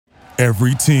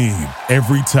Every team,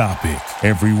 every topic,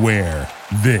 everywhere.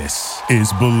 This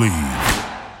is Believe.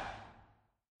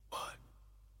 1,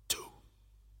 2,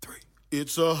 3.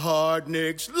 It's a Hard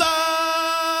Knicks Live.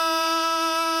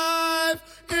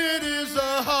 It is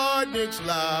a Hard Knicks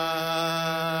Live.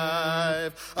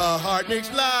 A Hard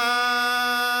Knicks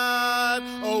Live.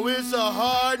 Oh, it's a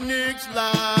Hard Knicks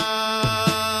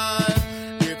Live.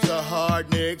 It's a Hard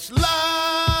Knicks Live.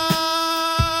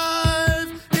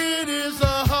 It is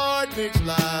a Hard Knicks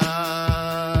Live.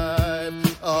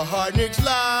 A Hard Knicks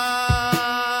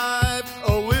Live.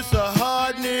 Oh, it's a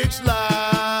Hard Knicks Live.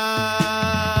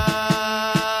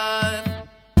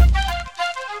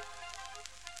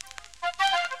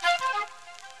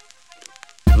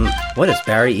 What is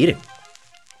Barry eating?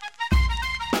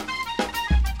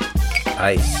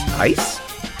 Ice?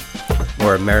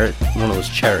 Or one of those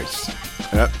cherries?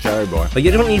 Yep, cherry boy. But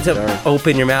you don't need to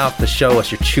open your mouth to show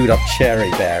us your chewed up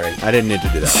cherry, Barry. I didn't need to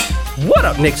do that. What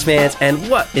up, Knicks fans? And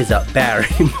what is up, Barry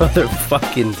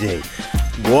motherfucking D?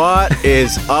 What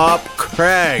is up,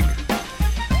 Craig?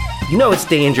 You know it's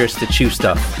dangerous to chew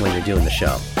stuff when you're doing the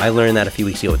show. I learned that a few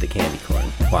weeks ago with the candy corn,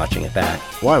 watching it back.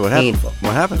 Why? What happened? Painful.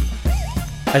 What happened?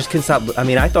 I just couldn't stop. I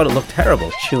mean, I thought it looked terrible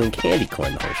chewing candy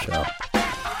corn the whole show.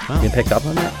 Oh. You picked up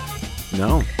on that?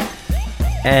 No.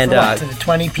 And to the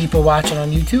 20 people watching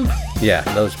on YouTube? yeah,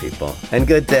 those people. And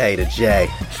good day to Jay,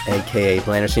 a.k.a.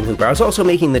 Blanderstein Hooper. I was also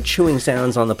making the chewing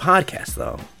sounds on the podcast,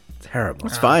 though. Terrible.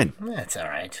 It's fine. That's all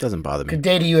right. Doesn't bother me. Good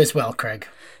day to you as well, Craig.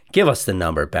 Give us the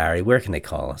number, Barry. Where can they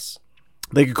call us?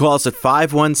 They could call us at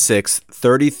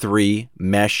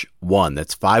 516-33-MESH-1.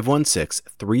 That's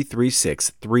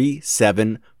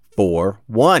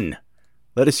 516-336-3741.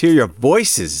 Let us hear your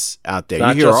voices out there.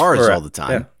 You hear ours all the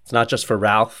time. Yeah. It's not just for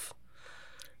Ralph.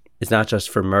 It's not just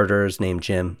for murderers named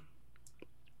Jim.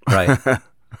 Right.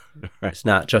 It's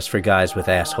not just for guys with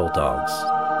asshole dogs.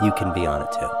 You can be on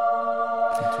it too.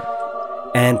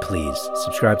 And please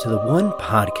subscribe to the one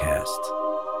podcast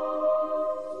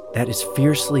that is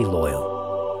fiercely loyal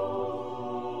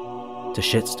to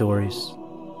shit stories.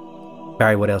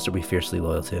 Barry, what else are we fiercely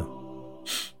loyal to?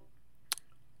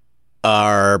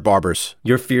 Our barbers.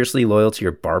 You're fiercely loyal to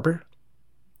your barber?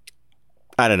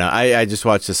 I don't know. I just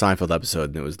watched the Seinfeld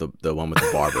episode, and it was the one with the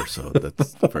barber, so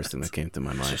that's the first thing that came to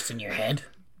my mind. Just in your head?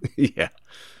 Yeah.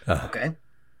 Okay.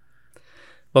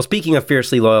 Well, speaking of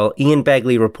fiercely loyal, Ian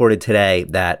Begley reported today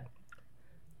that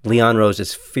Leon Rose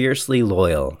is fiercely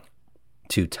loyal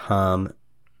to Tom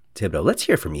Thibodeau. Let's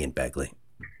hear from Ian Begley.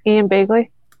 Ian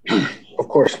Begley? Of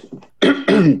course.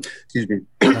 Excuse me.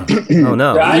 Oh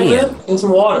no. Ian. And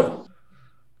some water.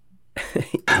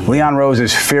 Leon Rose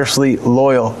is fiercely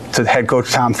loyal to head coach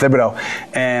Tom Thibodeau,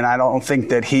 and I don't think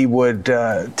that he would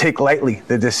take lightly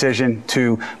the decision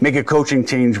to make a coaching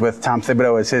change with Tom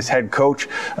Thibodeau as his head coach.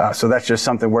 So that's just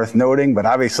something worth noting. But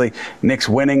obviously, Knicks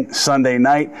winning Sunday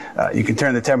night, you can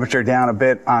turn the temperature down a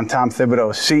bit on Tom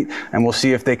Thibodeau's seat, and we'll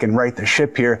see if they can right the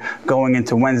ship here going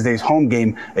into Wednesday's home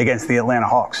game against the Atlanta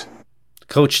Hawks.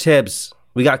 Coach Tibbs.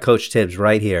 We got Coach Tibbs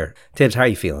right here. Tibbs, how are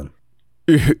you feeling?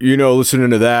 You know, listening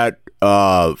to that,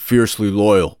 fiercely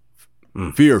loyal.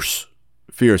 Fierce.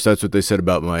 That's what they said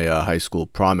about my high school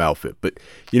prom outfit. But,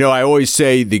 you know, I always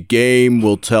say the game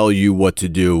will tell you what to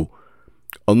do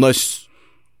unless,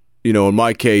 you know, in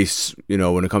my case, you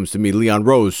know, when it comes to me, Leon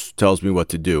Rose tells me what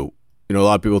to do. You know, a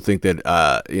lot of people think that,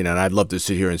 you know, and I'd love to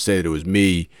sit here and say that it was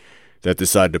me that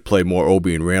decided to play more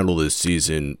Obi and Randall this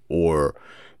season, or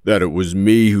that it was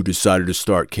me who decided to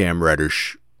start Cam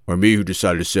Reddish, or me who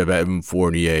decided to save Evan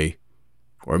Fournier,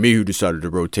 or me who decided to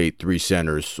rotate three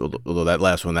centers, although that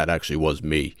last one, that actually was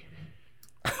me.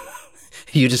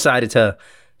 You decided to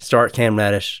start Cam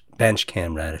Reddish, bench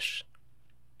Cam Reddish,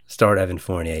 start Evan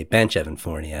Fournier, bench Evan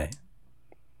Fournier.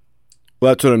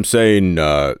 Well, that's what I'm saying.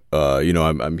 You know,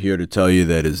 I'm here to tell you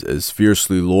that as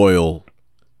fiercely loyal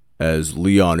as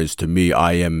Leon is to me,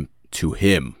 I am to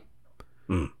him.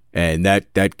 And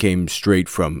that came straight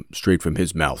from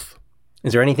his mouth.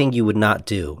 Is there anything you would not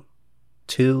do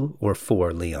to or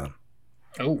for Leon?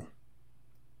 Oh.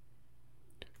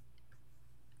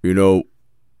 You know,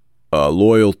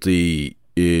 loyalty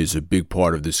is a big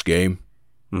part of this game,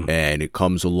 and it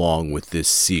comes along with this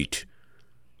seat.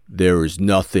 There is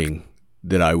nothing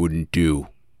that I wouldn't do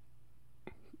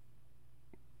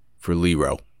for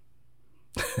Lero.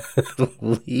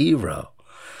 Lero.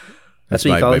 That's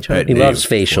what you call each other? pet He name. loves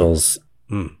facials.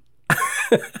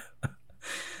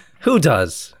 Who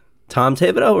does? Tom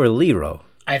Thibodeau or Lero?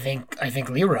 I think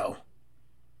Lero.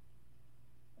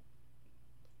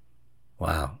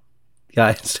 Wow.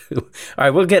 Guys, all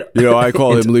right, we'll get... You know, I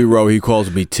call him Lero. He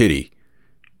calls me Titty.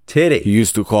 Titty. He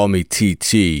used to call me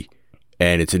TT,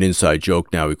 And it's an inside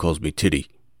joke now. He calls me Titty.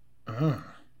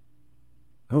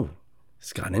 Oh,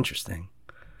 it's gotten interesting.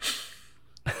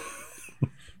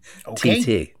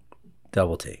 Okay. TT.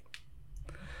 Double T.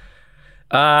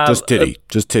 Just Titty.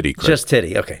 Just Titty, Craig. Just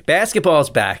Titty. Okay. Basketball's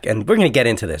back, and we're going to get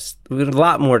into this. There's a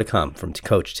lot more to come from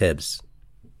Coach Tibbs.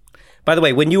 By the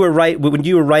way, when you were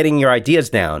writing your ideas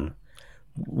down,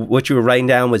 what you were writing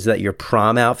down was that your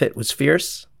prom outfit was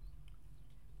fierce?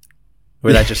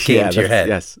 Or that just came to your head?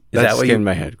 Yes. Is That that just what came you... in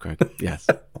my head, Craig. Yes.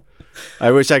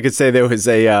 I wish I could say there was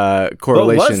a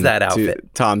correlation What was that to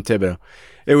outfit? Tom Thibodeau.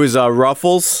 It was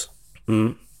ruffles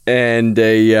and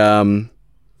a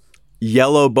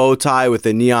yellow bow tie with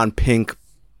a neon pink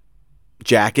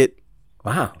jacket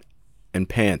Wow. and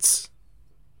pants.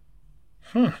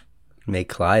 Make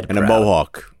Clyde And a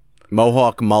proud.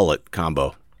 mohawk mullet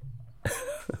combo.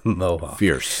 Mohawk.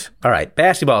 Fierce. All right,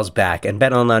 basketball is back, and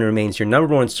BetOnline remains your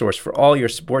number one source for all your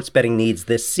sports betting needs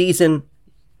this season.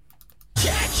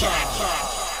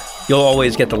 You'll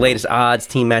always get the latest odds,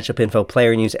 team matchup info,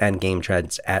 player news, and game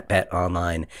trends at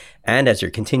BetOnline. And as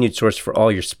your continued source for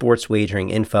all your sports wagering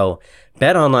info,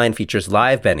 BetOnline features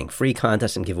live betting, free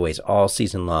contests, and giveaways all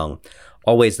season long.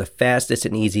 Always the fastest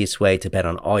and easiest way to bet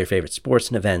on all your favorite sports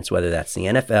and events, whether that's the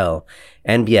NFL,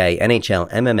 NBA, NHL,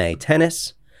 MMA,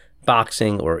 tennis,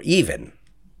 boxing, or even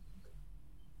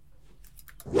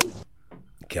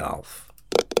golf.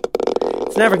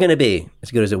 It's never going to be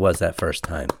as good as it was that first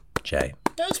time, Jay.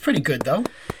 That was pretty good, though.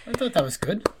 I thought that was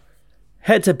good.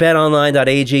 Head to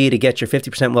betonline.ag to get your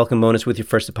 50% welcome bonus with your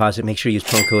first deposit. Make sure you use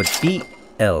promo code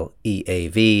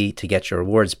BLEAV to get your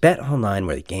rewards. Bet online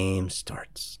where the game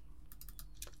starts.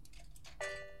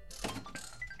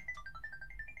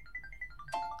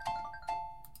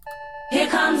 Here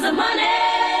comes the money.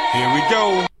 Here we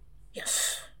go.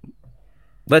 Yes.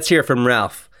 Let's hear from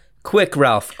Ralph.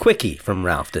 Quickie from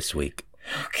Ralph this week.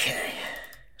 Okay.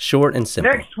 Short and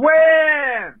simple. Next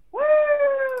win!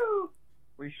 Woo!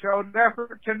 We showed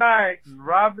effort tonight, and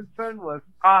Robinson was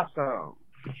awesome.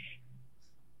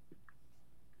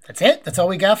 That's it? That's all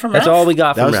we got from That's Ralph? all we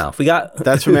got from Ralph.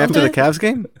 That's from after the Cavs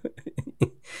game?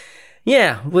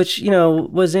 Yeah, which,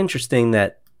 was interesting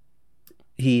that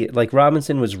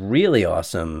Robinson was really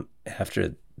awesome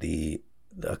after the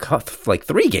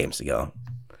 3 games ago.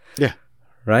 Yeah.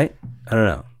 Right? I don't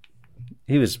know.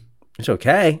 It's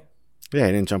okay. Yeah,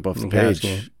 he didn't jump off the Cavs page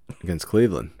game. against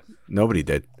Cleveland. Nobody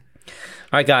did. All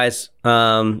right, guys.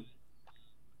 Hot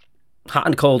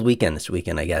and cold weekend this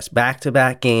weekend, I guess.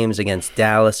 Back-to-back games against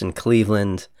Dallas and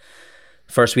Cleveland.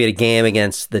 First, we had a game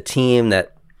against the team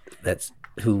that's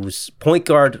whose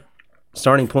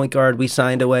starting point guard we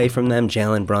signed away from them,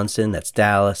 Jalen Brunson. That's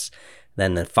Dallas.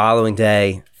 Then the following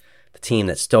day, the team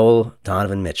that stole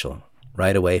Donovan Mitchell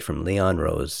right away from Leon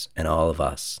Rose and all of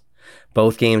us.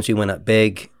 Both games we went up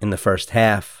big in the first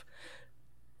half.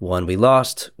 One we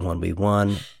lost, one we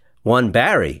won. One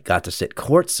Barry got to sit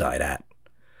courtside at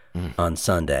on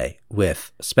Sunday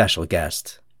with a special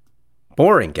guest.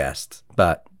 Boring guest,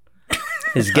 but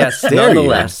his guest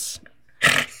nonetheless.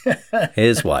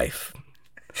 His wife.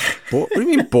 What do you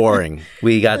mean boring?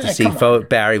 We got to see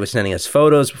Barry was sending us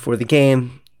photos before the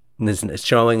game. And is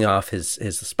showing off his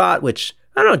spot, which,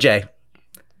 I don't know, Jay.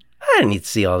 I didn't need to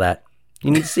see all that.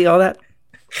 You need to see all that?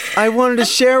 I wanted to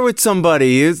share with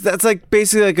somebody. That's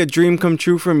basically like a dream come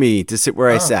true for me to sit where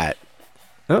I sat.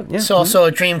 Oh, yeah. It's also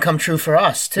a dream come true for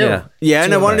us, too. Yeah,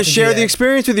 and I wanted to share Yeah. the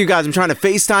experience with you guys. I'm trying to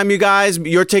FaceTime you guys.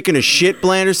 You're taking a shit,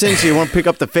 Blanderson, so you won't pick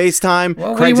up the FaceTime. Well,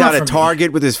 what do Craig's you out want at from me?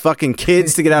 Target with his fucking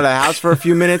kids to get out of the house for a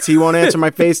few minutes. He won't answer my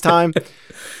FaceTime.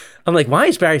 I'm like, why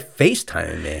is Barry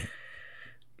FaceTiming me?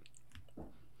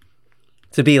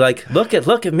 To be like, look at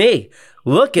me.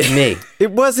 Look at me.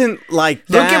 It wasn't like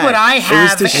that. Look at what I It was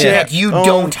have to share. that you Oh,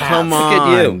 don't have. Come Look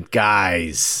on, at you.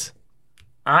 guys.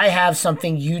 I have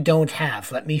something you don't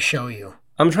have. Let me show you.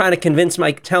 I'm trying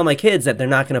to tell my kids that they're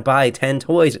not going to buy 10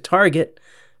 toys at Target.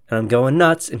 And I'm going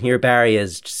nuts. And here Barry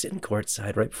is just sitting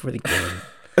courtside right before the game.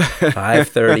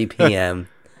 5:30 p.m.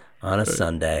 on a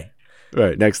Sunday.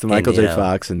 Right, next to Michael And, J.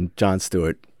 Fox and Jon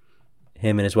Stewart.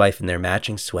 Him and his wife in their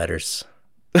matching sweaters.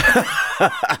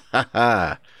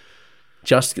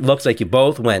 Just looks like you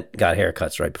both got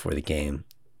haircuts right before the game.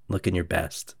 Looking your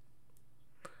best.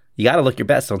 You got to look your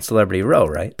best on Celebrity Row,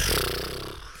 right?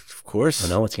 Of course. I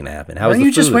know what's going to happen. How Aren't was the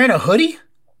you just food? wearing a hoodie?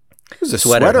 It was a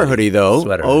sweater hoodie, though,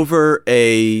 Sweater over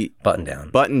a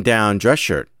button-down dress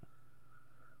shirt.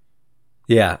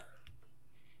 Yeah.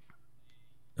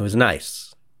 It was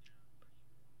nice.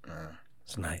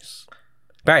 It's nice.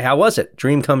 Barry, how was it?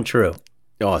 Dream come true.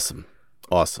 Awesome.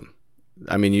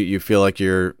 I mean, you feel like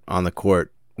you're on the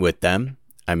court with them.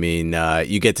 I mean,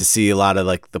 you get to see a lot of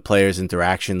like the players'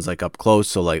 interactions like up close.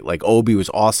 So like Obi was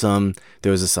awesome.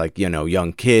 There was this like,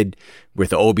 young kid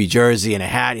with the Obi jersey and a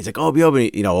hat. And he's like, Obi.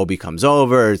 Obi comes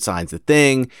over, signs the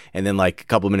thing. And then like a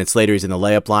couple minutes later, he's in the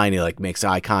layup line. He like makes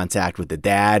eye contact with the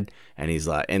dad. And he's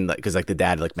like, because like the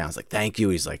dad like Mount's like, thank you.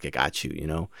 He's like, I got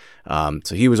you,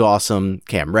 So he was awesome.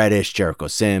 Cam Reddish, Jericho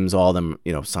Sims, all of them,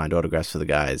 signed autographs for the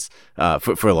guys,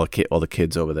 for all the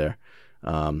kids over there.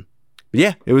 But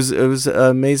yeah, it was an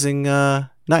amazing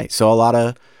night. Saw a lot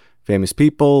of famous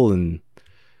people, and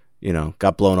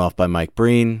got blown off by Mike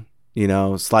Breen,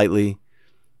 slightly.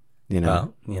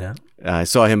 Well, I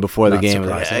saw him before the game.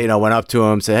 Surprising. Went up to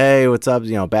him, said, "Hey, what's up?"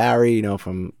 Barry,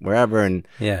 from wherever, and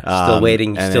still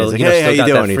waiting. And Still, like, still how you got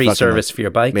doing? that free service for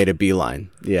your bike. Made a beeline.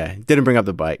 Yeah, didn't bring up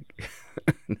the bike.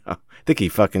 No, I think he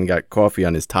fucking got coffee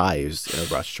on his tie. He was in a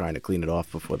rush trying to clean it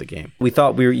off before the game. We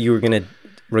thought you were going to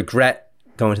regret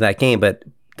going to that game, but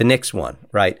the Knicks won,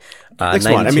 right? Knicks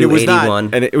won. I mean,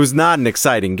 it was not an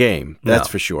exciting game. That's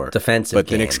for sure. Defensive, but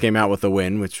game. The Knicks came out with a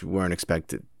win, which weren't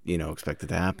expected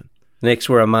to happen. The Knicks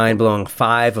were a mind-blowing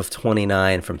 5 of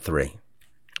 29 from 3.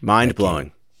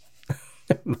 Mind-blowing.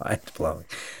 Mind-blowing.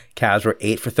 Cavs were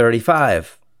 8 for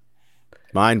 35.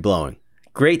 Mind-blowing.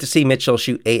 Great to see Mitchell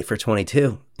shoot 8 for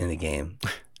 22 in the game,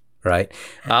 right?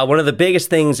 One of the biggest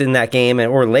things in that game,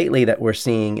 or lately that we're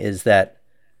seeing, is that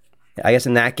I guess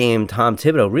in that game, Tom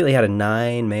Thibodeau really had a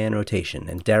 9-man rotation,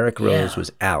 and Derrick Rose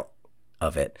was out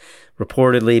of it,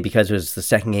 reportedly because it was the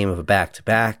second game of a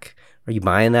back-to-back. Are you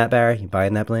buying that, Barry? You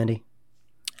buying that, Blandy?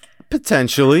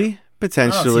 Potentially. I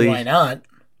don't see why not.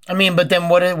 I mean, but then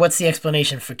what's the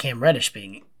explanation for Cam Reddish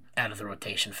being out of the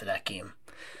rotation for that game?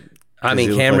 I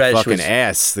mean, Cam Reddish was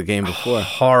ass the game before.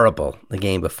 Horrible the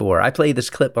game before. I played this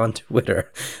clip on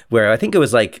Twitter where I think it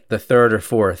was like the third or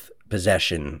fourth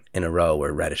possession in a row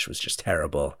where Reddish was just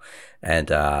terrible, and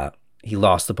he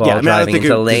lost the ball driving into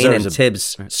the lane, and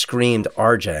Tibbs screamed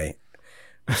RJ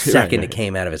the second it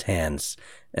came out of his hands,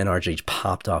 and RJ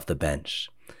popped off the bench.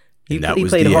 He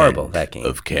played horrible that game.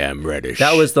 Of Cam Reddish.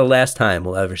 That was the last time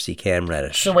we'll ever see Cam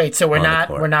Reddish. So wait, we're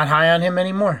not high on him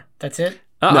anymore. That's it.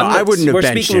 No, I wouldn't have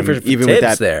benched him even with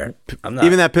that.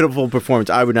 Even that pitiful performance,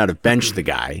 I would not have benched the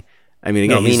guy. I mean,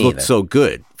 again, he's looked so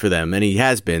good for them, and he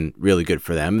has been really good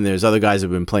for them. And there's other guys who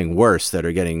have been playing worse that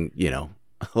are getting, a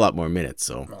lot more minutes.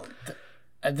 So,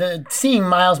 seeing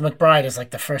Miles McBride as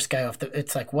like the first guy off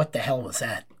it's like, what the hell was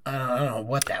that? I don't know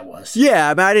what that was. Yeah,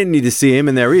 I mean, I didn't need to see him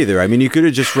in there either. I mean, you could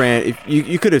have just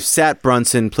you could have sat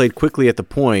Brunson, played quickly at the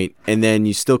point, and then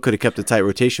you still could have kept a tight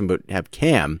rotation, but have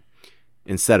Cam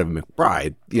instead of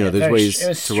McBride. There's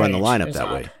ways to run the lineup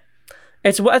that way.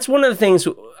 It's one of the things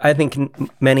I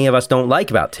think many of us don't like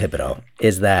about Thibodeau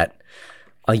is that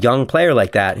a young player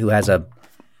like that who has a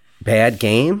bad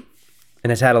game and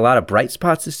has had a lot of bright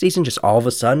spots this season just all of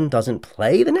a sudden doesn't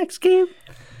play the next game.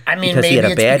 I mean, maybe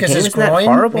it's because his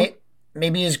groin.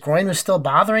 Maybe his groin was still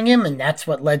bothering him, and that's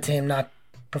what led to him not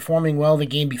performing well the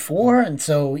game before, and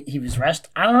so he was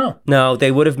rested. I don't know. No,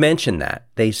 they would have mentioned that.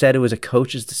 They said it was a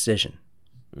coach's decision.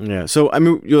 Yeah, so I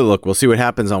mean, look, we'll see what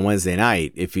happens on Wednesday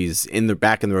night if he's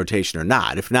back in the rotation or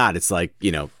not. If not, it's like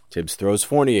Tibbs throws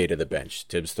Fournier to the bench.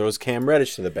 Tibbs throws Cam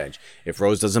Reddish to the bench. If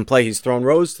Rose doesn't play, he's thrown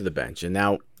Rose to the bench, and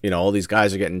now all these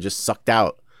guys are getting just sucked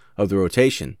out of the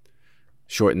rotation.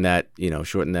 Shorten that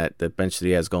the bench that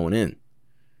he has going in.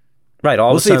 Right.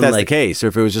 We'll see if that's the case, or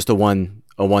if it was just a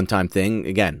one-time thing.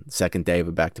 Again, second day of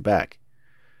a back-to-back.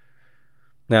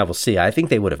 Now we'll see. I think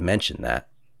they would have mentioned that.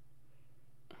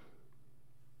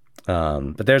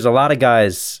 But there's a lot of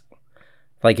guys,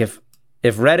 like if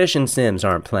Reddish and Sims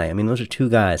aren't playing, I mean, those are two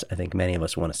guys I think many of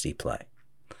us want to see play.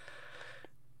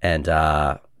 And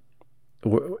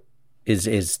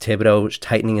is Thibodeau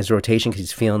tightening his rotation because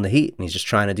he's feeling the heat and he's just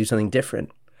trying to do something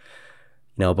different?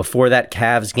 Before that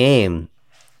Cavs game,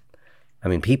 I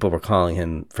mean, people were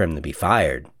calling for him to be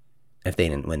fired if they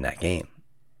didn't win that game.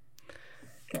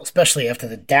 Well, especially after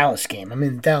the Dallas game. I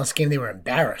mean, the Dallas game, they were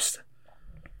embarrassed.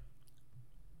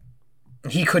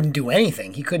 He couldn't do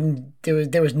anything. He couldn't.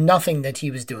 There was nothing that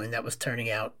he was doing that was turning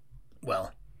out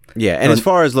well. Yeah, and as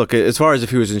far as if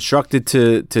he was instructed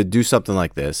to do something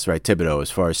like this, right, Thibodeau, as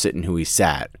far as sitting who he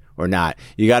sat or not,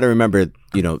 you got to remember,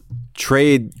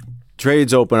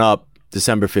 trades open up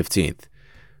December 15th,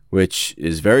 which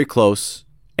is very close,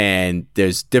 and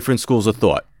there's different schools of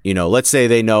thought. Let's say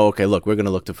they know, okay, look, we're going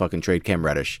to look to fucking trade Cam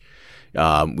Reddish.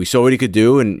 We saw what he could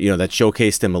do, and that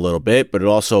showcased him a little bit, but it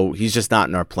also, he's just not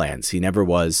in our plans. He never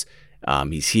was.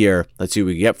 He's here. Let's see what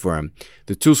we can get for him.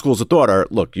 The two schools of thought are,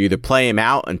 look, you either play him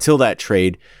out until that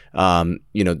trade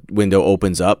window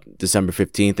opens up December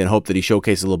 15th and hope that he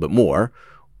showcases a little bit more,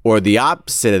 or the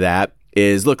opposite of that,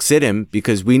 is, look, sit him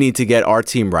because we need to get our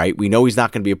team right. We know he's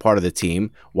not going to be a part of the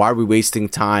team. Why are we wasting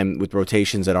time with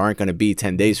rotations that aren't going to be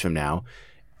 10 days from now?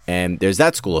 And there's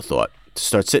that school of thought to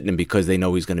start sitting him because they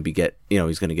know he's going to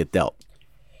he's going to get dealt.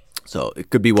 So it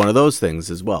could be one of those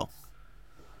things as well.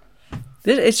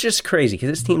 It's just crazy because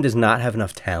this team does not have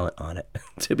enough talent on it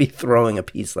to be throwing a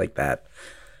piece like that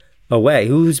away,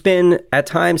 who's been, at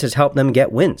times, has helped them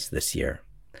get wins this year.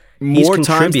 More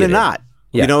times than not.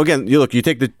 Yeah. You know, again, you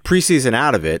take the preseason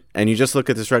out of it and you just look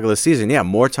at this regular season. Yeah,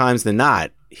 more times than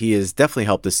not, he has definitely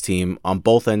helped this team on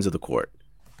both ends of the court.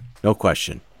 No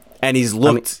question. And he's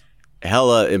looked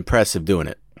hella impressive doing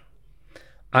it.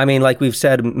 I mean, like we've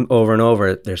said over and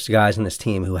over, there's guys in this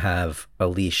team who have a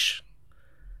leash,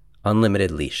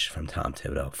 unlimited leash from Tom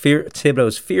Thibodeau.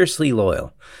 Thibodeau's fiercely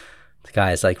loyal to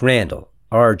guys like Randall,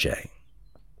 RJ,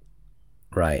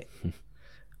 right?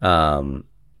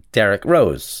 Derrick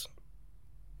Rose,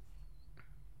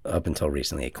 up until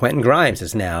recently. Quentin Grimes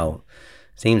is now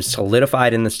seems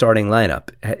solidified in the starting lineup.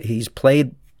 He's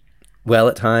played well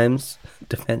at times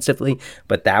defensively,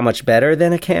 but that much better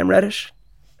than a Cam Reddish.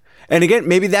 And again,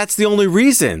 maybe that's the only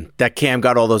reason that Cam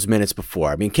got all those minutes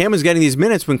before. I mean, Cam was getting these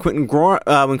minutes when Quentin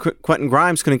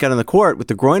Grimes couldn't get on the court with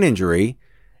the groin injury,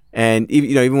 and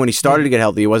even when he started to get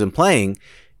healthy, he wasn't playing.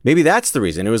 Maybe that's the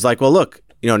reason. It was like, well, look,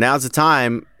 now's the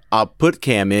time. I'll put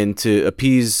Cam in to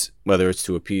appease, whether it's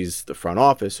to appease the front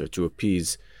office or to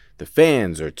appease the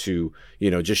fans or to,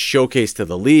 just showcase to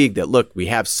the league that, look, we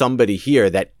have somebody here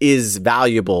that is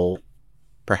valuable,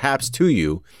 perhaps to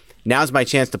you. Now's my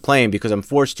chance to play him because I'm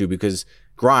forced to, because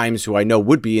Grimes, who I know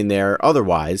would be in there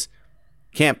otherwise,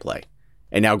 can't play.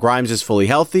 And now Grimes is fully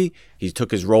healthy. He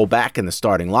took his role back in the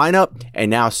starting lineup. And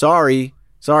now, sorry,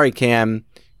 Cam,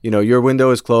 your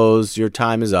window is closed. Your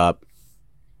time is up.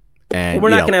 And we're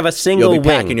not going to have a single you'll be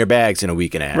wing. packing your bags in a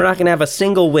week and a half. We're not going to have a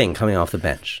single wing coming off the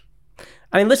bench.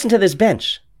 I mean, listen to this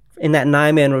bench in that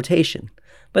 9-man rotation.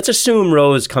 Let's assume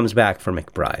Rose comes back for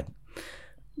McBride,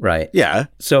 right? Yeah.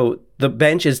 So the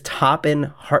bench is Toppin,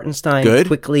 Hartenstein, Good.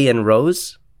 Quickly, and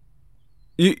Rose.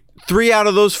 3 out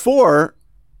of those 4,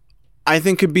 I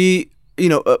think, could be,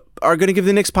 are going to give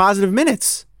the Knicks positive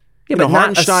minutes. Yeah, but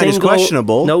Hartenstein is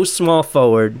questionable. No small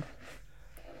forward.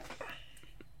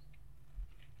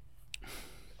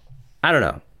 I don't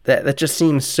know. That just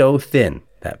seems so thin,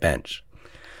 that bench.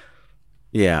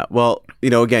 Yeah, well,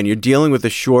 again, you're dealing with a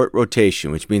short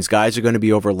rotation, which means guys are going to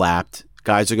be overlapped.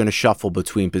 Guys are going to shuffle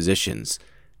between positions.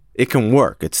 It can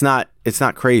work. It's not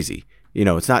crazy.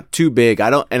 It's not too big. I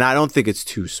don't think it's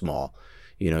too small.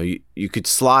 You could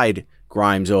slide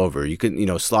Grimes over. You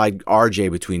could, slide RJ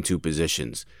between two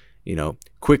positions.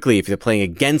 Quickly, if they're playing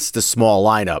against the small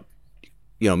lineup,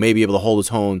 maybe able to hold his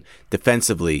own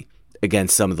defensively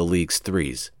against some of the league's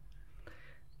threes.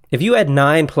 If you had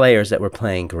 9 players that were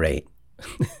playing great,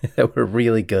 that were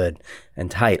really good and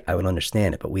tight, I would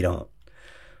understand it, but we don't.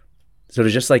 So to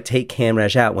just take Cam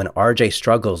Reddish out when RJ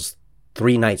struggles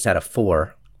 3 nights out of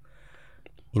 4,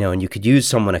 and you could use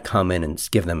someone to come in and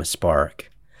give them a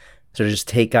spark. So to just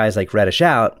take guys like Reddish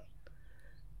out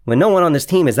when no one on this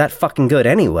team is that fucking good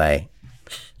anyway.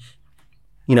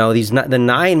 The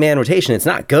 9-man rotation, it's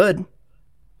not good.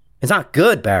 It's not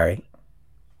good, Barry.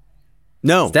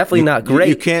 No, it's definitely not great.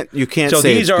 You can't. So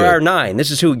say these it's are good. our 9.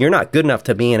 This is who you're not good enough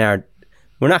to be in our.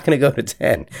 We're not going to go to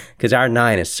 10 because our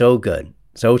 9 is so good,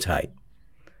 so tight.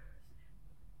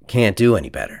 Can't do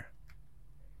any better.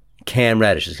 Cam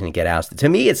Reddish is going to get ousted. To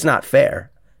me, it's not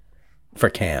fair for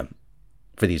Cam,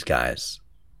 for these guys.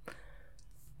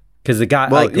 Because the guy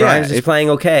Grimes is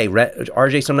playing okay.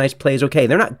 RJ some nice plays okay.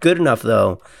 They're not good enough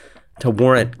though to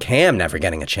warrant Cam never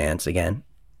getting a chance again.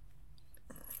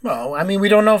 Well, I mean, we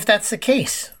don't know if that's the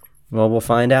case. Well, we'll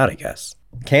find out, I guess.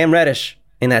 Cam Reddish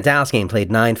in that Dallas game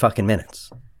played 9 fucking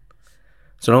minutes.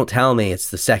 So don't tell me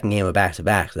it's the second game of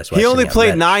back-to-back. That's why he only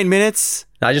played 9 minutes.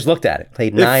 I just looked at it.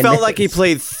 Played 9 minutes. It felt like he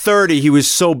played 30. He was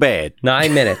so bad.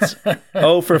 9 minutes.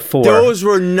 0 for 4. Those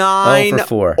were 9 for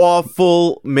 4.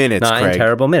 Awful minutes, 9 Craig.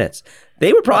 terrible minutes.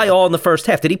 They were probably all in the first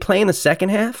half. Did he play in the second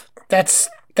half? That's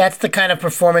the kind of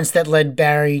performance that led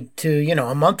Barry to,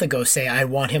 a month ago say, I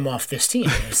want him off this team.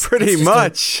 Pretty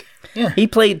much. He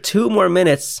played 2 more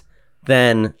minutes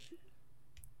than,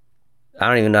 I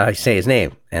don't even know how to say his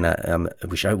name, and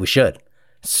we should.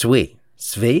 Svi.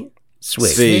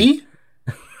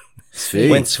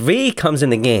 When Svi comes in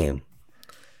the game,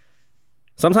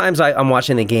 sometimes I'm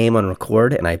watching the game on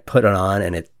record, and I put it on,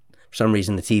 and for some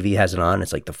reason the TV has it on.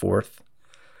 It's like the 4th.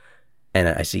 And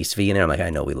I see Svi in there. I'm like, I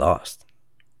know we lost.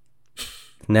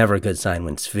 Never a good sign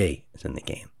when Svi is in the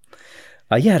game.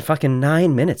 Fucking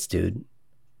 9 minutes, dude.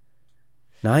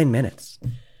 9 minutes.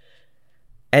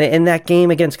 And in that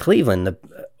game against Cleveland, the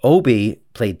Obi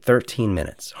played 13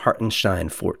 minutes, Hartenstein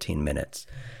 14 minutes,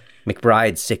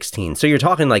 McBride 16. So you're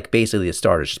talking like basically the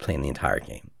starters just playing the entire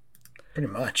game. Pretty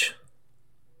much.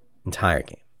 Entire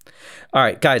game. All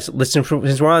right, guys, listen,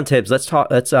 since we're on Tibbs, let's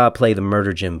play the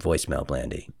Murder Gym voicemail,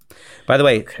 Blandy. By the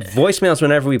way, voicemails,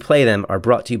 whenever we play them, are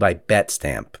brought to you by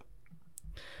BetStamp.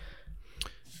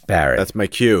 Barrett. That's my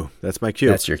cue.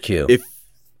 That's your cue.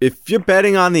 If you're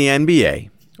betting on the NBA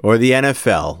or the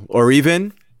NFL or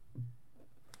even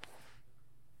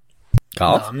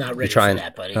golf, no, I'm not ready for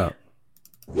that, buddy.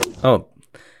 Oh,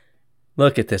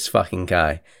 look at this fucking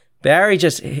guy. Barry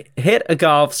just hit a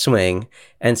golf swing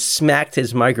and smacked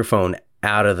his microphone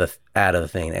out of the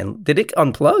thing. And did it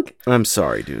unplug? I'm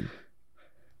sorry, dude.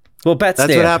 Well, that's what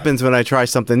happens when I try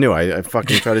something new. I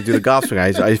fucking try to do the golf swing.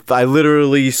 I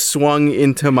literally swung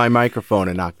into my microphone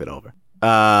and knocked it over.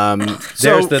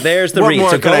 There's the what read.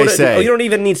 More so can I say? You don't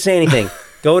even need to say anything.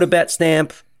 Go to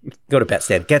BetStamp.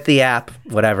 Get the app.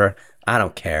 Whatever. I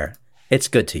don't care. It's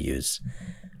good to use.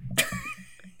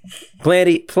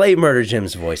 Blandy, play Murder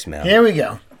Jim's voicemail. Here we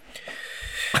go.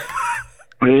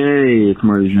 Hey, it's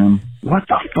Murder Jim. What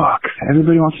the fuck?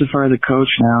 Everybody wants to fire the coach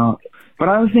now. But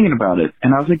I was thinking about it,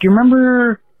 and I was like, you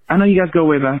remember, I know you guys go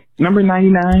way back, remember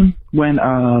 99 when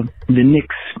the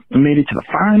Knicks made it to the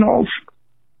finals?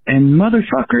 And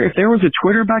motherfucker, if there was a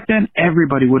Twitter back then,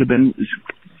 everybody would have been,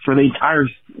 for the entire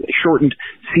shortened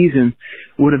season,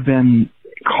 would have been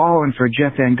calling for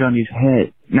Jeff Van Gundy's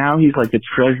head. Now he's like the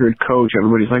treasured coach.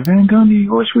 Everybody's like, Van Gundy,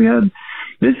 I wish we had.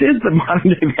 This is the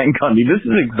modern day Van Gundy. This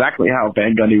is exactly how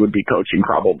Van Gundy would be coaching,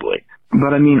 probably.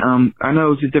 But I mean, I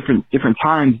know it's a different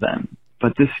times then.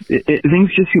 But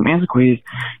things just seem antiquated,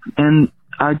 and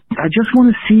I just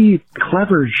want to see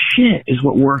clever shit is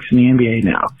what works in the NBA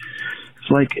now. It's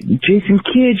like Jason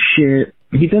Kidd shit.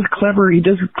 He does clever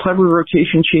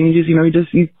rotation changes. You know, he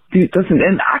doesn't.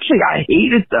 And actually, I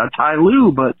hated Ty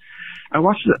Lue, but I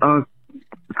watched the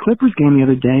Clippers game the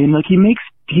other day, and like he makes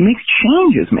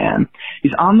changes, man.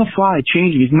 He's on the fly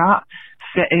changing. He's not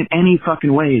set in any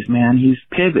fucking ways, man. He's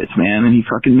pivots, man, and he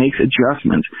fucking makes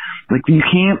adjustments. Like, you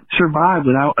can't survive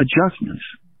without adjustments.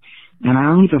 And I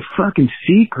don't need a fucking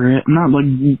secret, not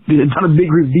a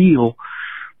big reveal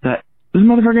that this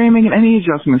motherfucker ain't making any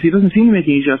adjustments. He doesn't seem to make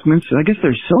any adjustments. I guess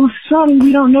they're so subtle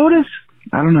we don't notice.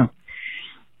 I don't know.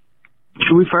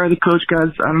 Should we fire the coach,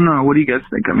 guys? I don't know. What do you guys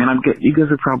think? I mean, you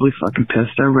guys are probably fucking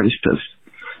pissed. Everybody's pissed.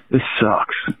 This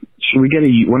sucks. Should we get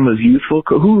one of those youthful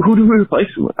who do we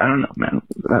replace it with? I don't know, man.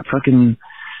 That fucking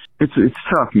it's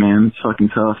tough, man. It's fucking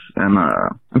tough, and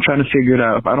I'm trying to figure it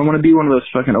out. I don't want to be one of those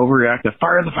fucking overreactive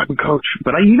fire the fucking coach,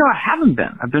 but I haven't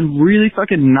been. I've been really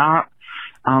fucking not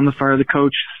on the fire the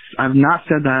coach. I've not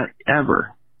said that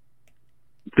ever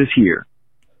this year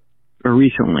or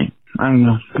recently. I don't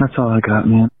know. That's all I got,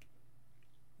 man.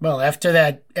 Well, after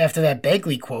that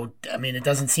Begley quote, I mean, it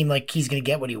doesn't seem like he's going to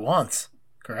get what he wants.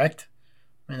 Correct?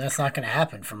 I mean, that's not going to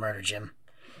happen for Murder Jim.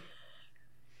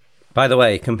 By the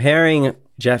way, comparing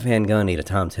Jeff Van Gundy to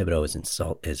Tom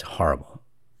Thibodeau is horrible.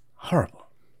 Horrible.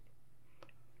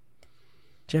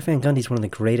 Jeff Van Gundy's one of the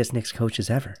greatest Knicks coaches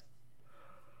ever.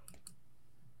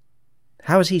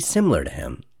 How is he similar to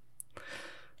him?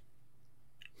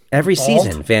 Every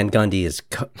season, Van Gundy was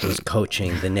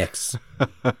coaching the Knicks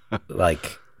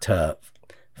like to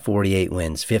 48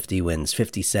 wins, 50 wins,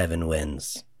 57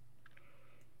 wins.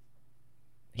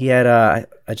 He had, I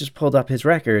just pulled up his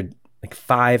record, like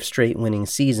 5 straight winning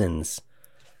seasons,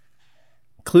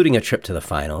 including a trip to the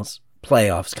finals,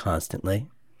 playoffs constantly,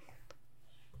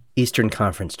 Eastern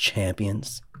Conference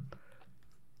champions.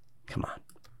 Come on.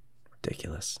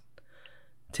 Ridiculous.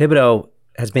 Thibodeau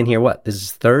has been here, what? This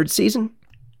is his 3rd season?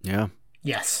 Yeah.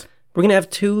 Yes. We're going to have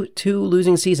two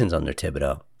losing seasons under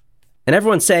Thibodeau. And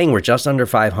everyone's saying we're just under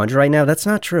 500 right now. That's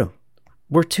not true.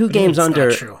 We're 2 games under.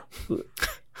 Not true.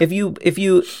 If you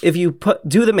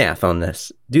do the math on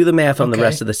this, do the math on the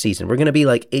rest of the season, we're going to be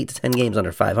like 8 to 10 games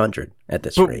under 500 at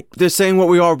this rate. They're saying what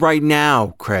we are right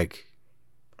now, Craig.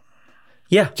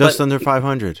 Yeah. Just under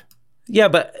 500. Yeah,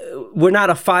 but we're not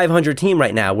a 500 team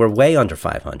right now. We're way under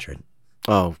 500.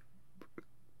 Oh.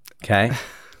 Okay.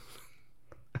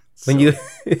 When you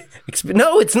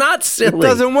no, it's not silly. It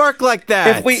doesn't work like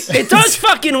that. It does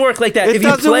fucking work like that. It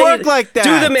doesn't work like that.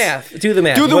 Do the math. Do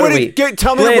the winning.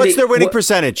 Tell me what's their winning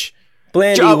percentage.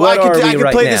 Blandy, I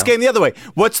could play this game the other way.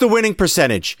 What's the winning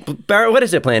percentage? Barrett, what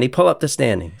is it, Blandy? Pull up the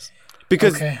standings.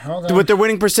 Because what their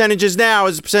winning percentage is now,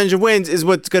 is the percentage of wins, is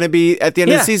what's going to be at the end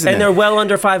of the season. And they're well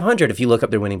under 500 if you look up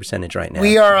their winning percentage right now.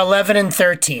 We are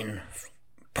 11-13,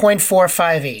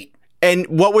 0.458. And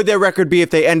what would their record be if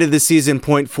they ended the season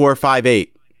 0.458?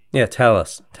 Yeah, tell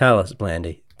us,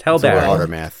 Blandy. Tell It's a Barry. harder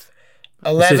math.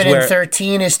 11 where- and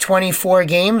 13 is 24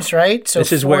 games, right? So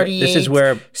This is where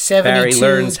Barry 72,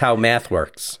 learns how math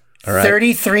works. All right.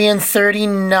 33 and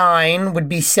 39 would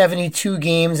be 72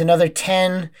 games. Another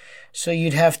 10. So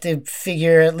you'd have to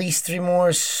figure at least 3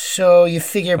 more. So you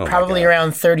figure my probably God.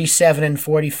 around 37 and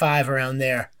 45 around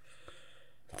there.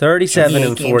 37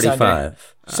 and 58 games under.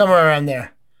 45. Somewhere around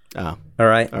there. Oh, All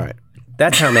right. all right.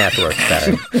 That's how math works,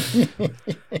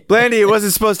 Barry. Blandy, it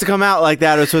wasn't supposed to come out like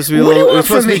that. It was supposed to be What do you it was want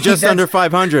supposed from to be me? just That's- under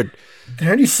 500.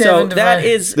 37 So that divided-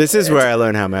 is, This is where I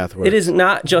learned how math works. it is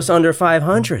not just under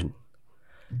 500.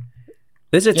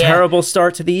 This is a Yeah. terrible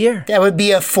start to the year. That would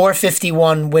be a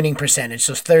 451 winning percentage.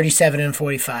 So 37 and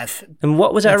 45. And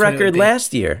what was our That's what it would record be.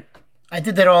 last year? I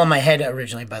did that all in my head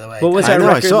originally, by the way. What was I our know.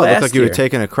 I record saw it. It last looked like you year? were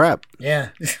taking a crap. Yeah.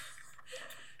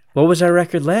 What was our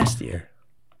record last year?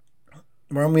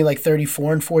 Weren't we like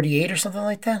 34 and 48 or something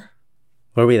like that?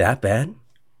 Were we that bad?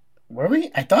 Were we?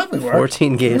 I thought we were.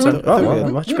 14 games. We Oh, well,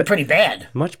 much, we were pretty bad.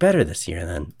 much better this year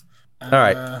then. All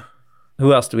right.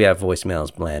 Who else do we have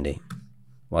voicemails, Blandy?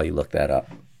 While you look that up.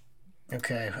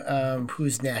 Okay.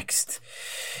 Who's next?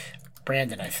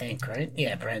 Brandon, I think, right?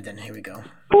 Yeah, Brandon. Here we go.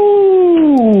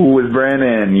 Ooh, it's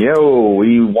Brandon. Yo,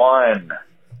 we won.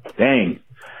 Dang.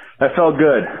 That felt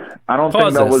good. I don't Pause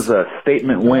think that this. was a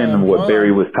statement win of what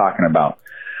Barry was talking about.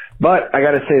 But I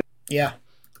got to say, Yeah.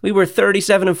 We were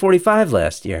 37 and 45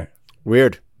 last year.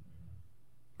 Weird.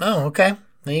 Oh, okay.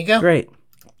 There you go. Great.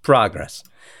 Progress.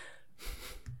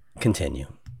 Continue.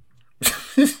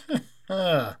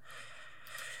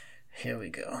 Here we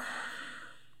go.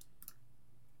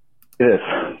 this.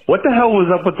 What the hell was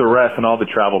up with the ref and all the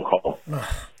travel calls?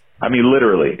 I mean,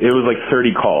 literally, it was like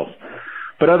 30 calls.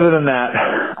 But other than that,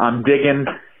 I'm digging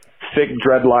sick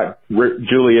dreadlock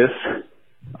Julius.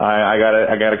 I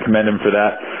gotta commend him for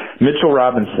that. Mitchell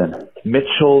Robinson,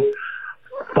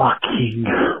 fucking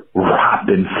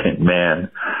Robinson,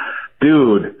 man,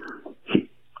 dude,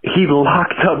 he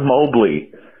locked up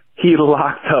Mobley.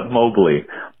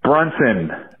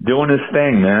 Brunson doing his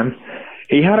thing, man.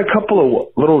 He had a couple of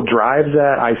little drives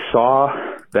that I saw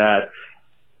that,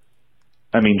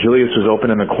 I mean, Julius was open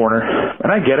in the corner,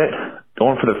 and I get it,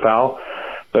 going for the foul,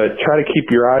 but try to keep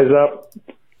your eyes up.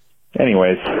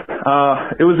 Anyways,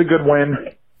 it was a good win.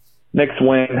 Knicks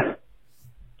win.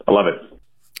 I love it.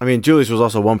 I mean, Julius was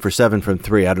also 1 for 7 from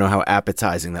 3. I don't know how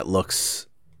appetizing that looks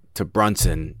to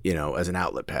Brunson, you know, as an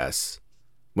outlet pass,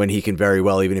 when he can very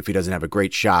well, even if he doesn't have a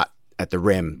great shot at the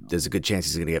rim, there's a good chance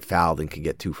he's going to get fouled and can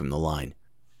get 2 from the line.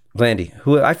 Blandy,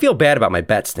 who I feel bad about my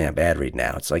bet stamp ad read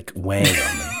now. It's like weighing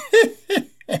on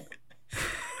me.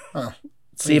 Well,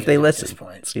 see if they listen.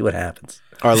 See what happens.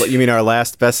 You mean our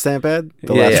last best stamp ad?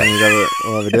 The last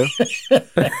one we'll ever do?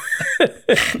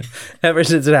 Ever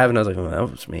since it happened, I was like, well, that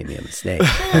was maybe a mistake.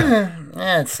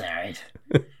 That's all right.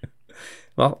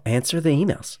 Well, answer the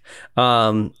emails.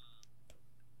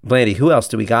 Blandy, who else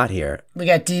do we got here? We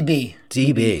got DB.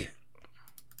 DB.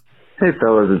 Hey,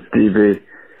 fellas, it's DB.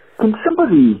 Can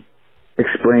somebody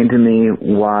explain to me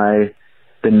why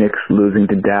the Knicks losing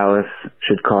to Dallas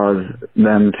should cause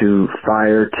them to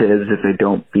fire Tibbs if they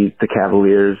don't beat the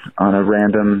Cavaliers on a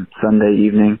random Sunday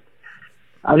evening?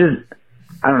 I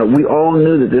don't know. We all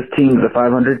knew that this team is a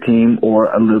 500 team or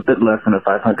a little bit less than a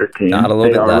 500 team. Not a little they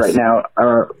bit are less. right now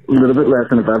a little bit less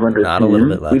than a 500 Not team. a little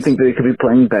bit less. We think they could be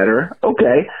playing better.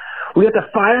 Okay. We have to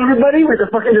fire everybody? We have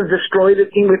to fucking just destroy the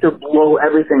team? We have to blow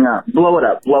everything up. Blow it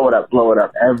up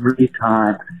every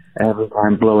time.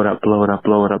 Blow it up.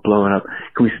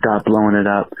 Can we stop blowing it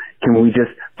up? Can we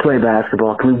just play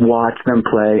basketball? Can we watch them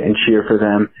play and cheer for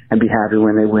them and be happy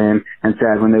when they win and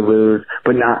sad when they lose,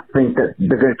 but not think that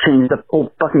they're going to change the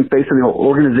whole fucking face of the whole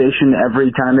organization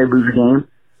every time they lose a game?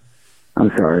 I'm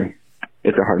sorry.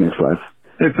 It's a hard life.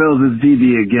 Hey, fellas, it's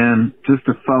DB again. Just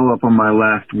to follow up on my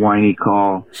last whiny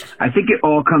call. I think it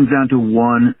all comes down to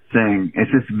one thing. It's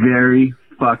just very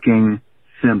fucking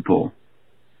simple.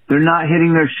 They're not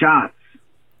hitting their shots.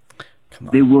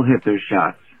 They will hit their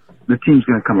shots. The team's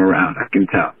going to come around, I can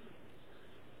tell.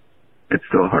 It's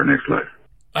still a hard next life.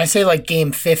 I say like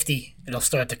game 50, it'll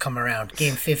start to come around.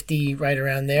 Game 50, right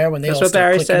around there when they That's all what start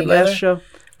Barry clicking said together. last show.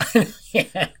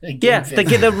 Game 50.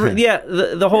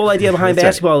 The whole idea behind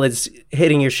basketball is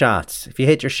hitting your shots. If you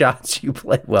hit your shots, you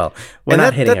play well. We're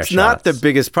not hitting our shots. That's not the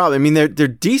biggest problem. I mean, they're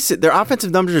decent. Their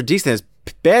offensive numbers are decent.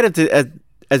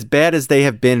 As bad as they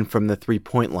have been from the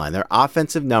 3-point line, their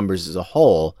offensive numbers as a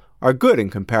whole are good in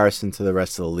comparison to the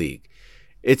rest of the league.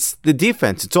 It's the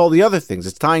defense. It's all the other things.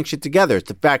 It's tying shit together. It's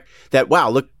the fact that,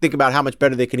 think about how much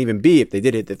better they can even be if they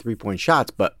did hit the 3-point shots.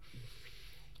 But,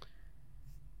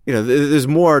 you know, there's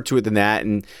more to it than that.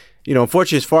 And, you know,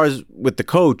 unfortunately, as far as with the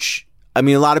coach, I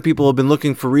mean, a lot of people have been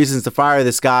looking for reasons to fire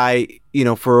this guy,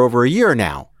 for over a year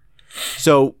now.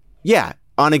 So, yeah,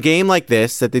 on a game like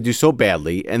this that they do so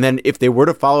badly, and then if they were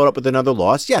to follow it up with another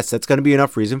loss, yes, that's going to be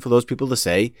enough reason for those people to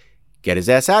say, get his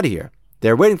ass out of here.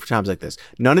 They're waiting for times like this.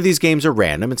 None of these games are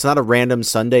random. It's not a random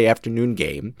Sunday afternoon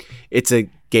game. It's a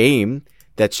game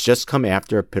that's just come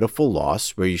after a pitiful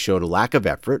loss where you showed a lack of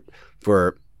effort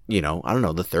for,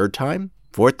 the third time,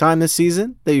 fourth time this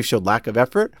season that you've showed lack of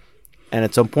effort. And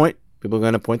at some point, people are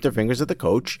going to point their fingers at the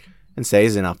coach and say,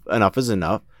 enough is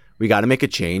enough. We got to make a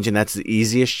change, and that's the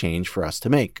easiest change for us to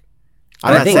make.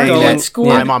 I'm not saying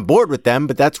that I'm on board with them,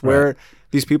 but that's where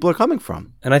these people are coming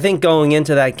from. And I think going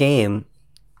into that game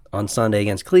on Sunday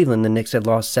against Cleveland, the Knicks had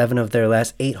lost 7 of their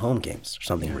last 8 home games, or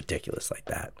something ridiculous like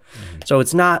that. Mm-hmm. So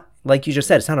it's not, like you just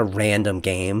said, it's not a random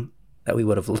game that we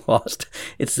would have lost.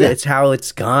 It's how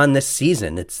it's gone this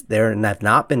season. It's there, and they've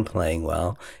not been playing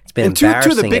well. It's been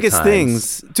embarrassing. Two of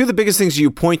the biggest things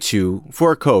you point to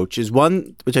for a coach is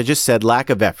one, which I just said, lack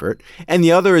of effort, and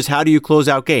the other is how do you close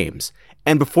out games.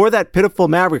 And before that pitiful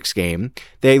Mavericks game,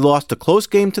 they lost a close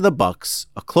game to the Bucks,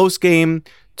 a close game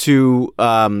to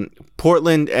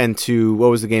Portland, and to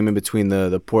what was the game in between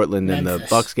the Portland and the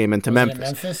Bucks game, and to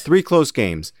Memphis. 3 close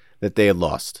games that they had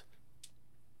lost.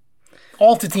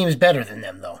 All to teams better than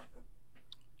them, though.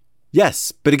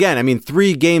 Yes, but again, I mean,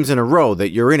 3 games in a row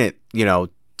that you're in it,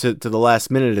 to the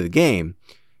last minute of the game,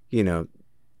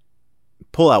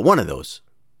 pull out one of those.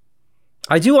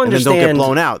 I do understand. And then don't get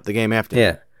blown out the game after.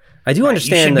 Yeah, I do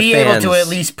understand. You should be able to at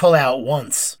least pull out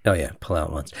once. Oh yeah, pull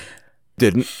out once.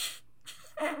 Didn't.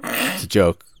 It's a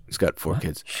joke. He's got 4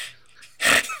 kids.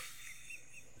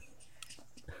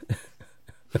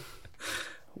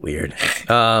 Weird.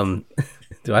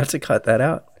 Do I have to cut that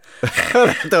out?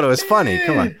 I thought it was funny.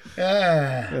 Come on.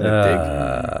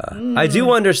 I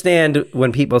do understand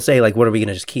when people say, like, what are we going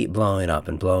to just keep blowing up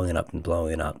and blowing it up and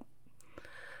blowing it up?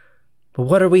 But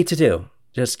what are we to do?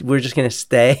 We're just going to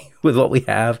stay with what we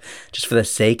have just for the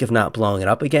sake of not blowing it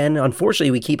up again?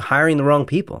 Unfortunately, we keep hiring the wrong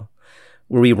people.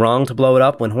 Were we wrong to blow it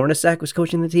up when Hornacek was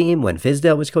coaching the team, when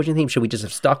Fizdale was coaching the team? Should we just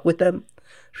have stuck with them?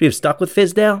 Should we have stuck with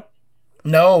Fizdale?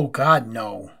 No, God,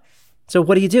 no. So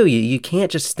what do? You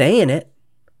can't just stay in it.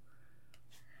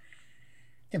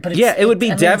 Yeah, it would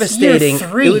be devastating.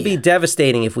 It would be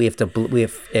devastating if we have to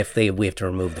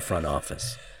remove the front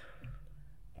office.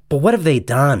 But what have they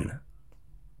done?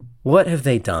 What have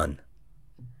they done?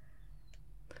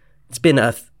 It's been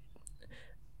I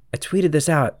tweeted this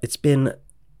out. It's been,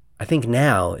 I think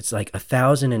now it's like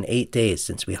 1,008 days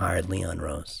since we hired Leon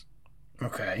Rose.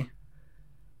 Okay.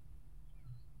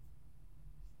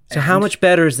 So how much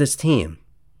better is this team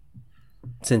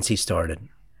since he started?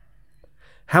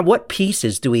 What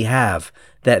pieces do we have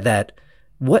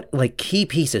what key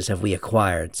pieces have we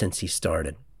acquired since he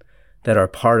started that are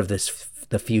part of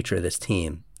the future of this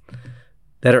team,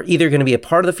 that are either going to be a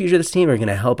part of the future of this team or going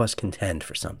to help us contend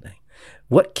for something?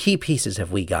 What key pieces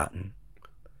have we gotten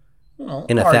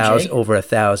in over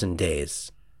 1,000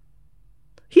 days?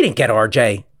 He didn't get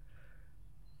RJ. And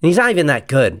he's not even that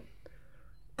good.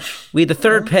 We had the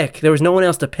 3rd pick. There was no one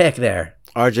else to pick there.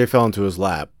 RJ fell into his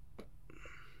lap.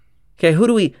 Okay,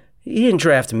 he didn't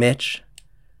draft Mitch.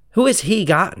 Who has he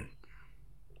gotten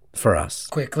for us?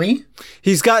 Quickly.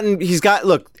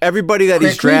 Look, everybody that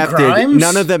he's drafted, Grimes?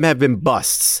 None of them have been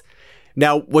busts.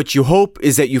 Now, what you hope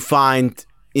is that you find,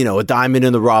 a diamond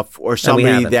in the rough or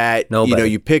somebody that,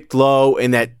 you picked low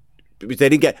and that they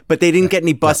didn't get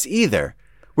any busts either.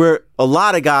 Where a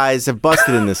lot of guys have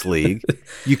busted in this league,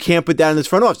 you can't put that in this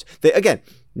front office.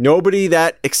 Nobody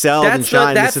that excelled and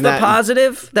shined. That's the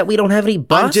positive, that we don't have any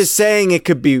busts. I'm just saying it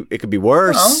could be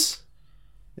worse.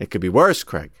 It could be worse,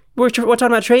 Craig. We're talking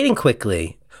about trading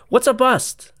quickly. What's a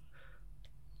bust?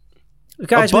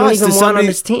 Guys we don't even want on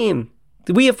this team.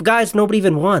 We have guys nobody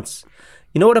even wants.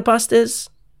 You know what a bust is?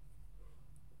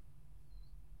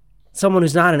 Someone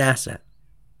who's not an asset.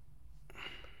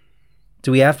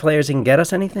 Do we have players that can get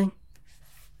us anything?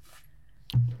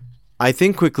 I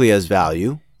think Quickly has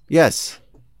value. Yes.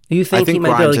 You think he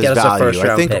might be able to get us a first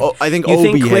round pick? I think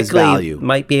Obi has value.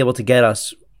 Might be able to get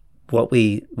us what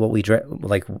we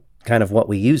kind of what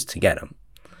we used to get him.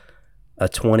 A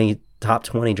top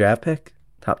 20 draft pick,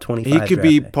 top 25. He could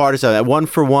be part of that. 1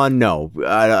 for 1,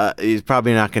 no. He's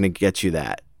probably not going to get you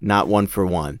that. Not 1 for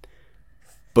 1.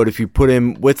 But if you put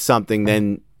him with something,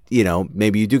 then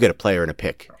maybe you do get a player and a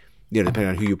pick. Depending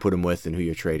on who you put him with and who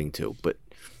you're trading to. But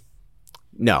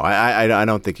no, I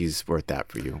don't think he's worth that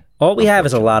for you. All we have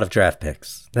is a lot of draft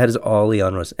picks. That is all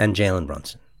Leon Rose and Jalen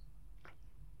Brunson.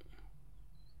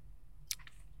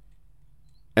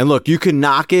 And look, you can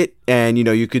knock it and,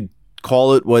 you could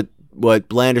call it what what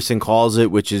Blanderson calls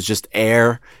it, which is just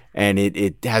air, and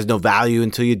it has no value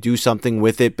until you do something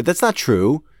with it. But that's not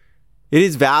true. It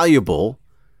is valuable.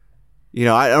 You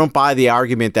know, I don't buy the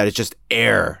argument that it's just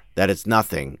air, that it's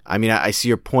nothing. I mean, I see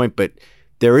your point, but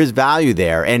there is value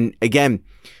there. And again,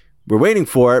 we're waiting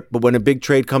for it, but when a big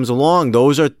trade comes along,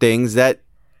 those are things that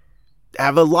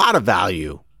have a lot of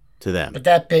value to them. But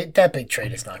that big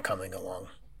trade is not coming along.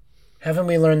 Haven't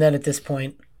we learned that at this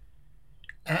point?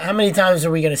 How many times are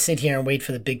we going to sit here and wait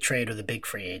for the big trade or the big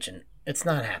free agent? It's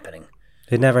not happening.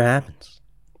 It never happens.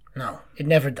 No, it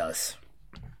never does.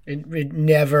 It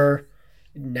never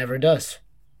does.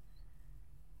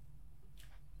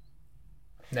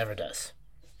 Never does.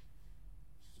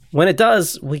 When it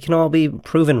does, we can all be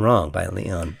proven wrong by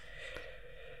Leon.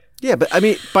 Yeah, but I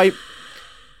mean,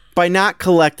 by not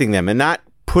collecting them and not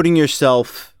putting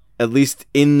yourself at least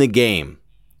in the game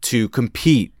to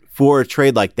compete for a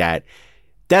trade like that,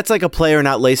 that's like a player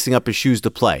not lacing up his shoes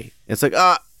to play. It's like,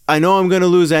 I know I'm going to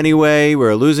lose anyway.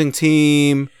 We're a losing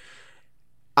team.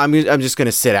 I'm just going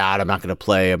to sit out. I'm not going to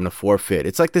play. I'm going to forfeit.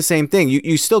 It's like the same thing.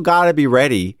 You still got to be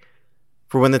ready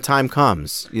for when the time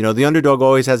comes. You know, the underdog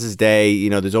always has his day. You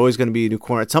know, there's always going to be a new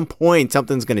corner. At some point,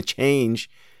 something's going to change.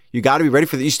 You got to be ready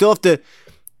for that. You still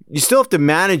have to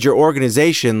manage your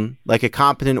organization like a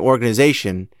competent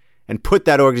organization and put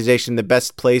that organization in the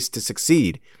best place to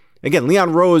succeed. Again,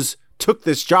 Leon Rose took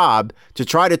this job to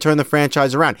try to turn the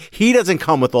franchise around. He doesn't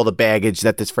come with all the baggage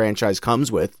that this franchise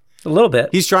comes with. A little bit.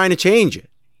 He's trying to change it.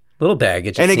 Little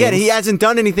baggage. And again, he hasn't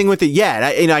done anything with it yet.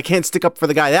 I can't stick up for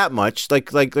the guy that much.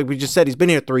 Like we just said, he's been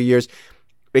here 3 years.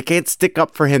 I can't stick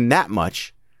up for him that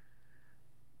much.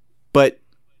 But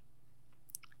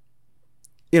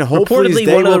you know, hopefully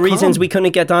reportedly, one of the reasons we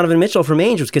couldn't get Donovan Mitchell from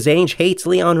Ainge was because Ainge hates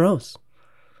Leon Rose.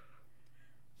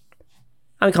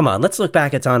 I mean, come on, let's look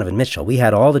back at Donovan Mitchell. We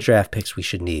had all the draft picks we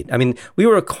should need. I mean, we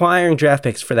were acquiring draft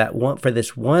picks for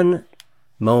this one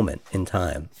moment in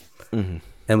time, and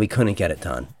we couldn't get it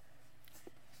done.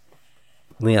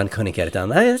 Leon couldn't get it done.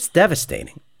 That's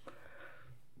devastating.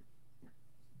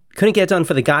 Couldn't get it done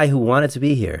for the guy who wanted to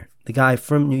be here, the guy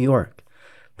from New York,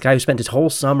 the guy who spent his whole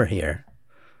summer here.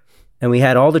 And we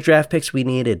had all the draft picks we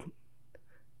needed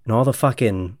and all the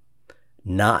fucking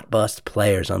not bust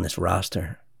players on this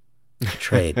roster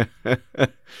trade.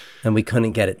 And we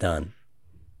couldn't get it done.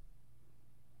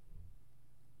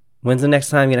 When's the next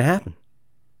time going to happen?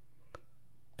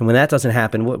 And when that doesn't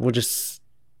happen, we're just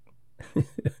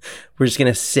we're just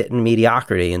going to sit in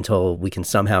mediocrity until we can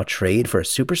somehow trade for a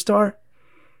superstar?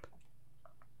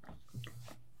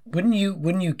 Wouldn't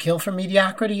you kill for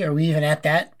mediocrity? Are we even at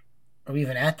that?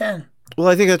 Well,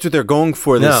 I think that's what they're going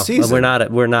for this season. We're not.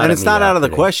 And it's not out of the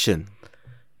question.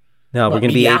 No, we're going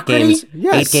to be 8 games.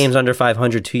 Yes. 8 games under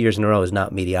 500 2 years in a row is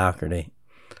not mediocrity.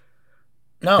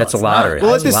 No, that's a lottery.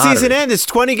 Well, let the season end. It's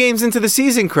 20 games into the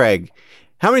season, Craig.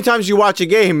 How many times do you watch a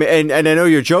game, and I know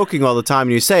you're joking all the time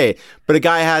and you say it, but a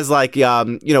guy has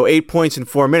 8 points in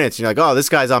 4 minutes, and you're like, oh, this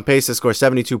guy's on pace to score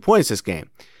 72 points this game.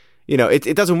 You know,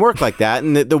 it doesn't work like that,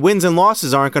 and the wins and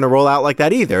losses aren't going to roll out like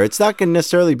that either. It's not going to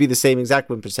necessarily be the same exact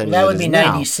win percentage. That would be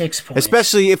 96 points.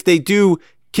 Especially if they do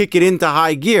kick it into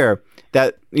high gear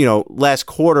that, last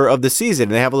quarter of the season,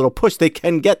 and they have a little push, they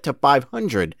can get to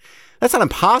 500. That's not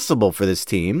impossible for this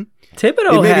team.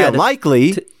 Thibodeau it may be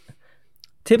unlikely.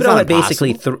 Thibodeau had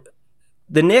basically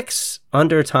the Knicks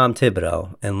under Tom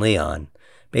Thibodeau and Leon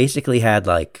basically had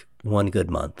one good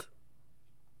month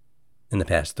in the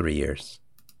past 3 years.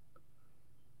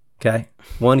 Okay?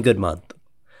 One good month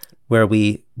where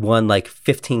we won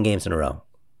 15 games in a row.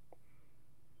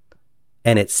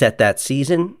 And it set that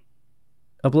season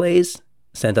ablaze,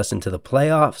 sent us into the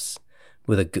playoffs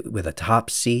with a top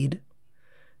seed.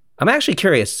 I'm actually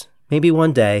curious. Maybe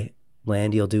one day,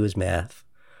 Landy will do his math,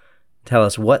 tell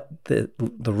us what the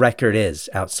record is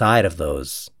outside of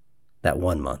that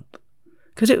 1 month.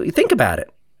 Because think about it.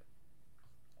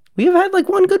 We have had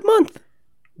one good month.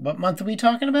 What month are we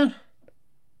talking about?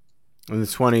 In the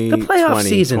 2021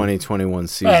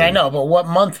 season. Right, I know, but what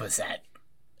month was that?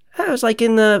 It was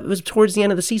it was towards the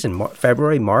end of the season,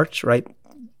 February, March, right,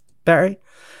 Barry?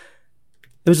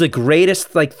 It was the greatest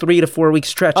 3 to 4 week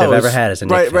stretch I've ever had as a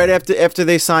Knicks fan. Right after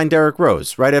they signed Derrick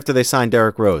Rose. Right after they signed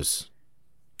Derrick Rose.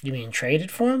 You mean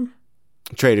traded for him?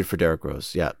 Traded for Derrick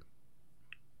Rose, yeah.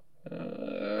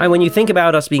 When you think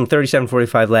about us being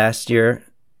 37-45 last year,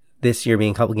 this year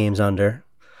being a couple games under,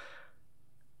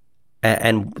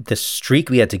 and the streak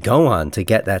we had to go on to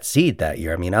get that seed that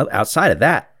year, I mean, outside of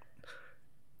that.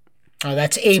 Oh,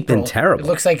 that's April. It's been terrible. It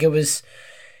looks like it was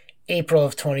April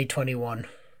of 2021.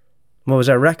 What was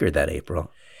our record that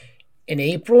April? In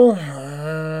April?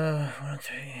 I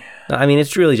mean,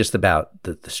 it's really just about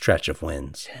the stretch of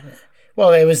wins.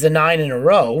 Well, it was the 9 in a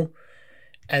row,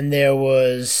 and there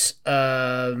was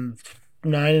 9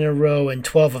 in a row and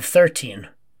 12 of 13.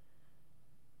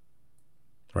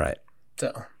 Right.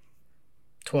 So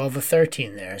 12 of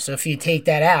 13 there. So if you take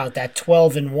that out, that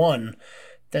 12 and 1,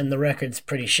 then the record's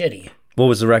pretty shitty. What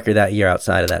was the record that year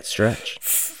outside of that stretch?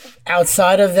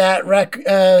 Outside of that record,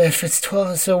 if it's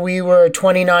 12, so we were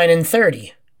 29 and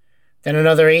 30. Then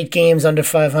another 8 games under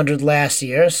 500 last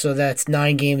year, so that's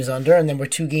 9 games under, and then we're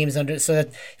 2 games under. So that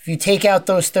if you take out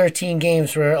those 13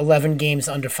 games, we're 11 games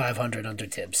under 500 under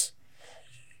Tibbs.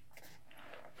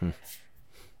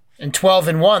 And 12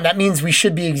 and 1, that means we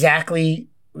should be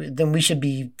then we should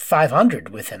be 500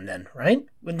 with him then, right?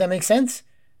 Wouldn't that make sense?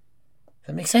 Does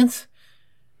that make sense?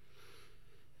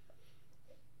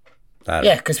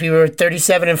 Yeah, because we were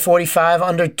 37 and 45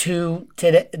 under 2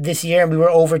 this year, and we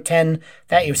were over 10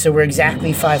 that year. So we're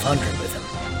exactly 500 with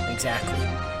him. Exactly.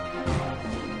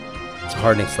 It's a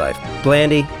hard Knicks life.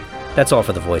 Blandy, that's all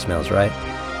for the voicemails, right?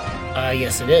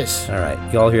 Yes, it is. All right.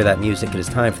 You all hear that music. It is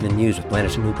time for the news with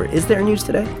Blandish and Hooper. Is there news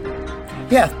today?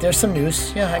 Yeah, there's some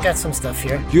news. Yeah, I got some stuff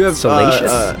here. You have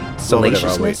salacious?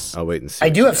 Salaciousness? I'll wait and see. I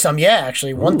do have some, yeah,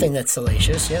 actually. One thing that's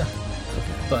salacious, yeah.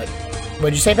 But,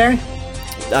 what'd you say, Barry?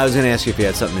 I was going to ask you if you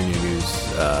had something in your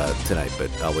news tonight,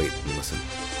 but I'll wait and listen.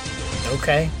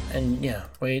 Okay, and yeah,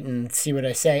 wait and see what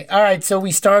I say. All right, so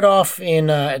we start off in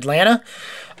Atlanta,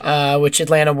 which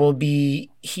Atlanta will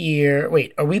be here.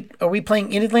 Wait, are we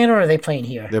playing in Atlanta or are they playing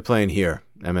here? They're playing here,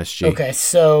 MSG. Okay,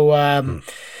 so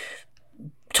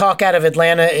talk out of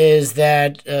Atlanta is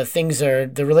that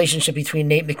the relationship between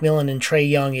Nate McMillan and Trae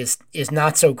Young is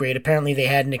not so great. Apparently, they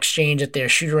had an exchange at their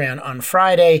shoot-around on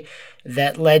Friday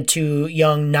that led to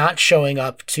Young not showing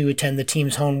up to attend the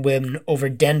team's home win over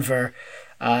Denver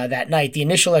that night. The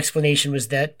initial explanation was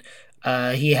that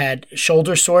he had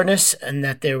shoulder soreness and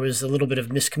that there was a little bit of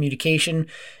miscommunication.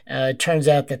 It turns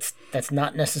out that's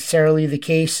not necessarily the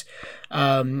case.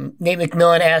 Nate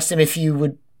McMillan asked him if he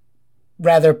would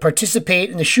rather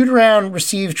participate in the shoot-around,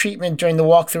 receive treatment during the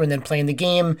walkthrough, and then play in the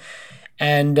game.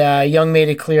 And Young made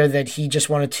it clear that he just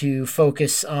wanted to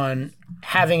focus on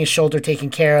having his shoulder taken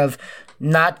care of,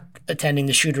 not attending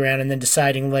the shoot-around, and then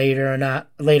deciding later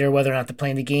whether or not to play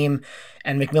in the game.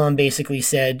 And McMillan basically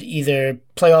said either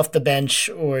play off the bench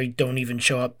or don't even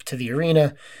show up to the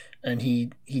arena, and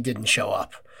he didn't show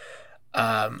up.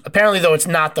 Apparently, though, it's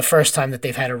not the first time that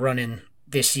they've had a run-in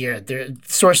this year.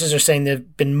 Sources are saying there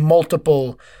have been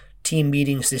multiple team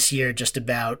meetings this year just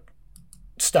about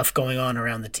stuff going on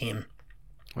around the team.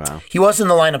 Wow. He was in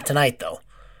the lineup tonight, though.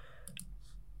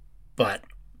 But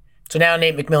so now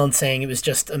Nate McMillan's saying it was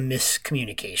just a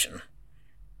miscommunication.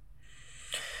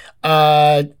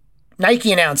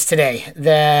 Nike announced today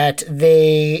that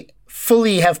they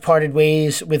fully have parted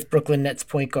ways with Brooklyn Nets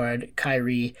point guard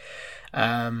Kyrie.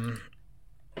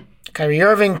 Kyrie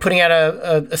Irving putting out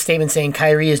a statement saying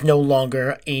Kyrie is no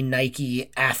longer a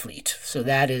Nike athlete. So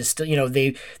that is,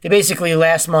 they basically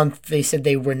last month they said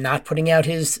they were not putting out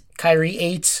his Kyrie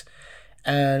 8s.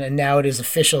 And now it is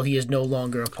official. He is no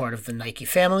longer a part of the Nike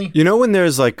family. You know when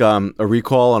there's like a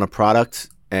recall on a product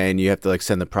and you have to like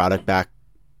send the product back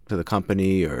to the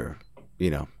company or,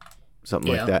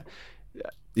 something like that.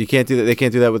 You can't do that. They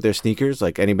can't do that with their sneakers.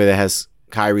 Like anybody that has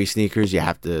Kyrie sneakers, you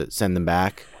have to send them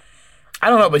back. I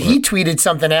don't know, but he tweeted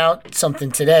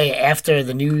something today after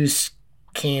the news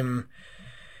came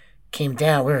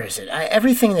down. Where is it?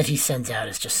 Everything that he sends out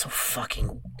is just so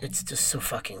fucking. It's just so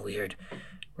fucking weird.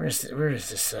 Where is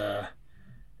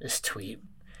this tweet?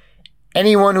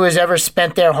 Anyone who has ever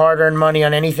spent their hard-earned money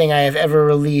on anything I have ever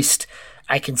released,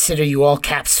 I consider you all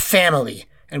caps family,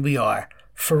 and we are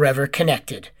forever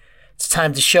connected. It's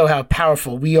time to show how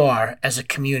powerful we are as a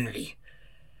community.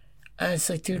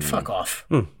 It's like, dude, fuck off.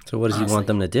 So what does he want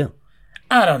them to do?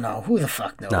 I don't know. Who the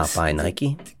fuck knows? Not buy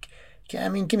Nike? I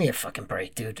mean, give me a fucking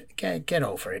break, dude. Get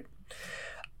over it.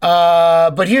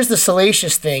 But here's the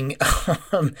salacious thing.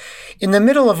 In the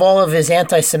middle of all of his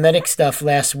anti-Semitic stuff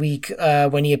last week,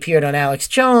 when he appeared on Alex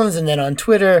Jones and then on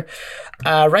Twitter,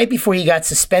 right before he got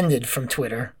suspended from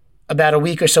Twitter, about a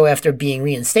week or so after being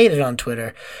reinstated on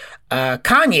Twitter,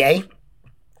 Kanye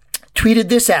tweeted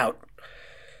this out.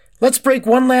 Let's break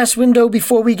one last window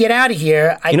before we get out of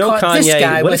here.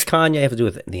 Kanye, what does Kanye have to do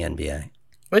with the NBA?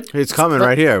 It's coming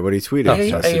right here, what he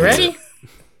tweeted. Are you ready?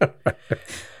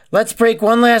 Let's break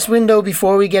one last window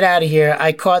before we get out of here.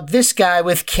 I caught this guy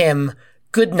with Kim.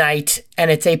 Good night.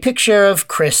 And it's a picture of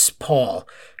Chris Paul.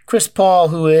 Chris Paul,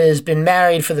 who has been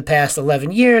married for the past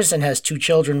 11 years and has 2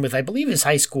 children with, I believe, his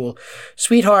high school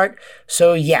sweetheart.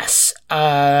 So, yes,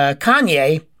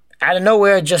 Kanye out of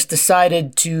nowhere just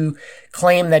decided to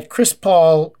claim that Chris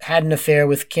Paul had an affair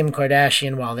with Kim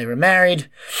Kardashian while they were married.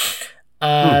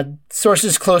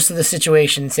 Sources close to the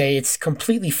situation say it's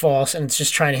completely false, and it's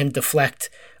just trying to him deflect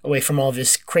away from all of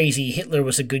this crazy Hitler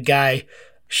was a good guy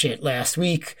shit last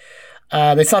week.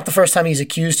 It's not the first time he's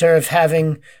accused her of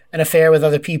having an affair with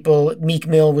other people. Meek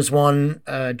Mill was one.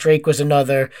 Drake was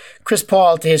another. Chris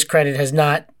Paul, to his credit, has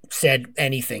not said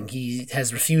anything. He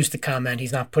has refused to comment.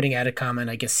 He's not putting out a comment.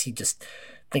 I guess he just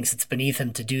thinks it's beneath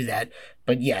him to do that.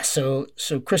 But yeah, so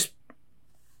Chris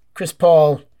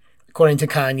Paul, according to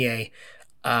Kanye,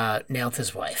 nailed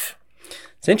his wife.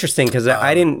 It's interesting because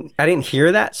I didn't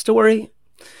hear that story.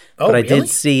 Oh, but I really? did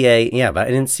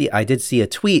see I did see a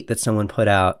tweet that someone put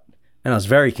out, and I was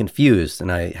very confused,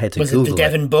 and I had to Was Google it the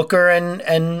Devin Booker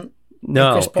and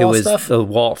No, Chris Paul it was stuff? the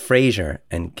Walt Frazier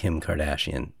and Kim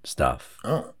Kardashian stuff.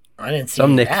 Oh, I didn't see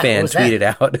Some Nick that. fan What was that? tweeted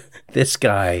out this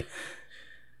guy.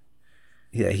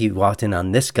 Yeah, he walked in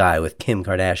on this guy with Kim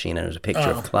Kardashian, and it was a picture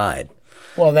of Clyde.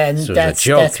 Well, then So it was a that's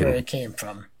joke, where and- it came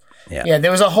from. Yeah.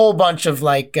 There was a whole bunch of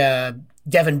like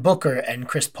Devin Booker and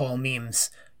Chris Paul memes,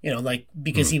 like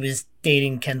because he was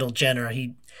dating Kendall Jenner.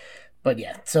 But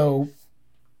yeah, so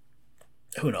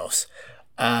who knows?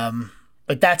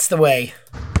 But that's the way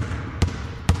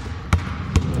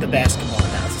the basketball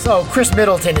announces. Oh, Chris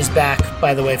Middleton is back,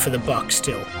 by the way, for the Bucks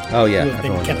too. Oh yeah, who have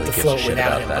been everyone kept really gives a afloat shit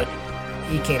without about him, that.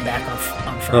 but he came back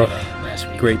on Friday last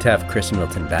week. Great to have Chris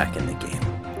Middleton back in the game.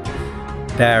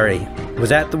 Barry, was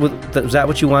that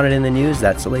what you wanted in the news?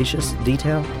 That salacious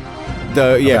detail?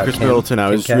 About Chris Kim- Middleton. I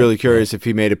was Kim K? really curious if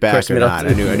he made it back Chris or not.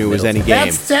 I knew it was any game.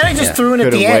 That I just threw in at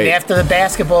Couldn't the end wait. after the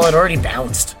basketball had already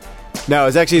bounced. No, it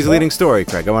was actually his leading story,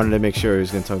 Craig. I wanted to make sure he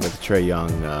was going to talk about the Trey Young,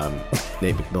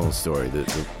 Nate McMillan story.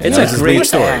 It's his a great lead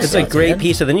story. It's a great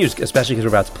piece of the news, especially because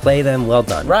we're about to play them. Well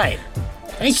done. Right.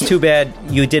 Thank It's you. too bad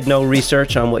you did no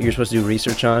research on what you're supposed to do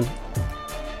research on.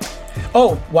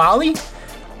 Oh, Wally?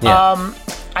 Yeah.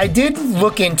 I did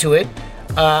look into it.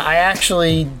 I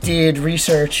actually did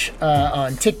research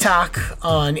on TikTok,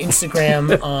 on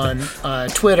Instagram, on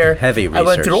Twitter. Heavy I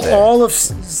went research through there. all of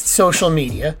social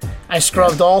media. I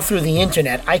scrubbed all through the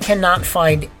internet. I cannot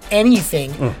find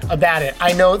anything about it.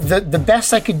 I know the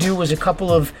best I could do was a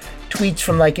couple of tweets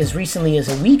from like as recently as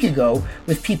a week ago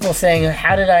with people saying,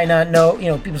 how did I not know,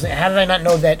 people saying, how did I not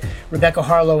know that Rebecca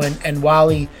Harlow and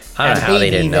Wally I don't had a know how they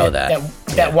baby, didn't know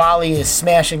that Wally is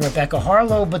smashing Rebecca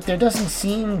Harlow, but there doesn't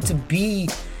seem to be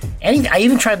anything. I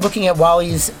even tried looking at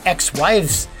Wally's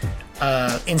ex-wife's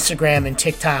Instagram and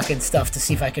TikTok and stuff to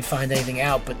see if I could find anything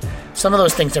out, but some of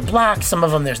those things are blocked, some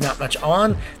of them there's not much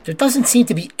on. There doesn't seem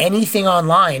to be anything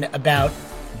online about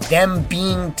them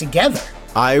being together.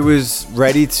 I was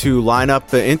ready to line up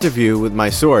the interview with my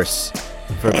source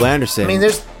for Blanderson. I mean,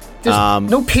 there's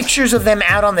no pictures of them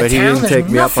out on the but he town. didn't There's take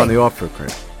me up on nothing. the offer,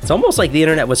 Craig. It's almost like the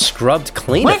internet was scrubbed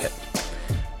clean What? of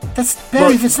it. That's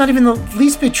Barry. It's not even the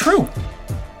least bit true.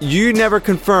 You never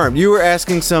confirmed. You were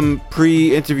asking some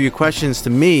pre-interview questions to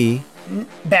me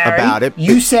Barry, about it.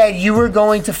 you said you were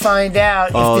going to find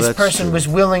out Oh, if this that's person true. was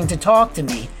willing to talk to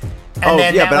me. And Oh,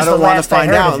 then yeah, that but I was don't the want to last I find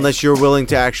heard out of it. unless you're willing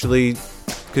to actually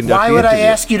conduct Why the would I interview.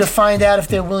 ask you to find out if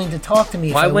they're willing to talk to me?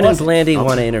 If Why I wouldn't wasn't? Blandy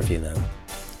want to interview them?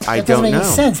 I That doesn't don't make know.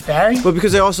 any sense, Barry. But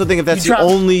because I also think if that's You the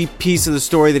dropped- only piece of the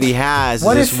story that he has,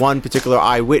 What is this if- one particular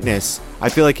eyewitness, I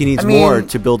feel like he needs I mean, more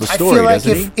to build a story, I feel like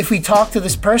doesn't he? if we talk to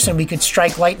this person, we could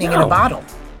strike lightning in a No. bottle.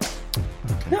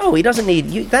 No, he doesn't need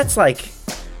you.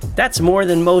 That's more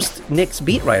than most Knicks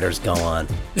beat writers go on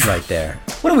right there.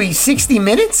 What are we, 60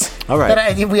 minutes? All right. That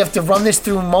I think we have to run this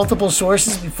through multiple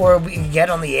sources before we get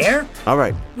on the air? All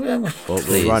right. Well, We'll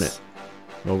Please. run it.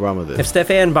 We'll run with it. If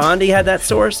Stefan Bondi had that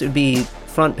source, it would be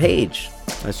front page.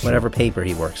 That's true. Whatever paper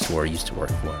he works for, used to work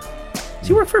for. Does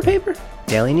he work for a paper?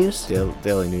 Daily News?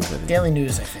 Daily News, I think. Daily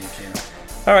News, I think, yeah.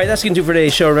 All right, that's going to do for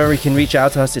today's show. Remember, you can reach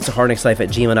out to us. It's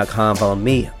hardknickslife@gmail.com. Follow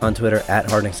me on Twitter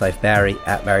 @hardknickslife, Barry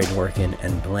 @BarryDworkin,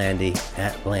 and Blandy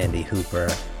 @Blandy Hooper.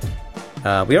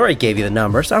 We already gave you the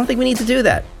number, so I don't think we need to do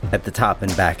that at the top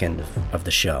and back end of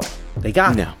the show. They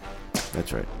got it. No,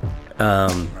 that's right.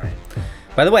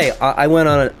 By the way, I went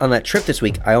on that trip this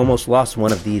week. I almost lost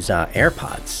one of these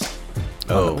AirPods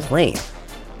on the plane.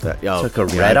 Took a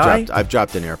red eye? I've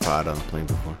dropped an AirPod on a plane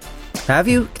before. Have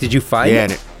you? Did you find Yeah,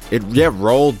 it? and it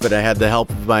rolled, but I had the help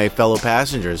of my fellow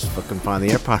passengers fucking find the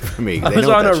AirPod for me. I They was know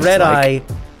what on that a shit's red like. eye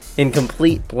in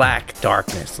complete black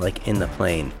darkness, like in the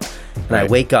plane. And I Right.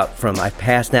 wake up from, I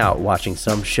passed out watching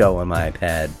some show on my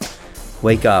iPad.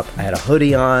 Wake up, I had a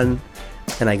hoodie on,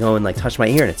 and I go and like touch my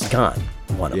ear, and it's gone.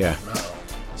 One of them.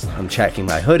 I'm checking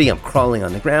my hoodie, I'm crawling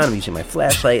on the ground, I'm using my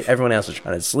flashlight. Everyone else is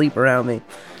trying to sleep around me.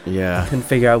 Yeah. Couldn't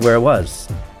figure out where it was.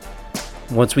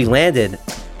 once we landed,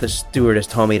 the stewardess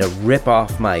told me to rip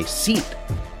off my seat,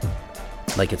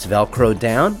 like it's Velcroed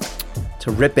down,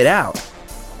 to rip it out.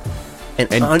 And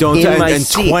 20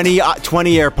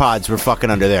 AirPods were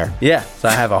fucking under there. Yeah, so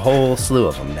I have a whole slew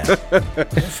of them now.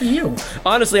 Good for you.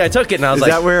 Honestly, I took it and I was Is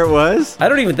like, that where it was? I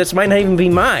don't even. This might not even be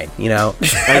mine. You know,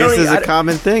 I guess it's a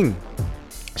common thing.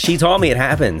 She told me it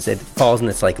happens. It falls in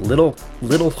this like little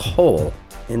hole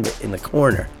in the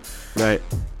corner, right?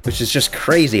 Which is just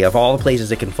crazy. Of all the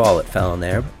places it can fall, it fell in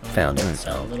there. Found it.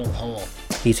 So A little hole.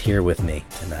 he's here with me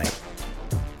tonight.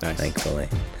 Nice. Thankfully.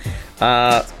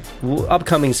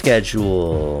 Upcoming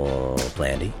schedule,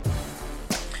 Blandy.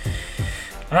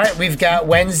 All right, we've got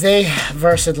Wednesday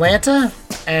versus Atlanta,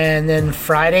 and then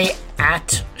Friday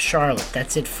at Charlotte.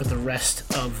 That's it for the rest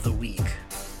of the week.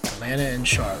 Atlanta and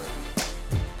Charlotte.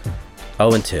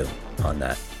 0-2 on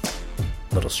that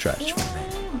little stretch for me.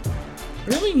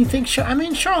 Really? You think?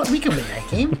 Charlotte, we can win that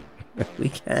game. We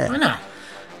can. Why not?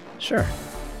 Sure.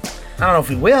 I don't know if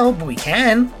we will, but we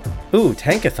can. Ooh,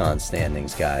 Tankathon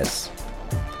standings, guys.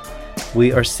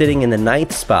 We are sitting in the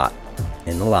 9th spot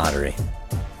in the lottery.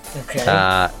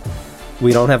 Okay.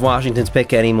 We don't have Washington's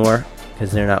pick anymore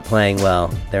because they're not playing well.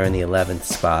 They're in the 11th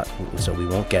spot, so we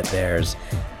won't get theirs.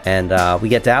 And we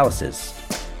get Dallas's,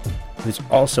 who's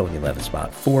also in the 11th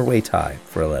spot. 4-way tie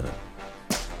for 11.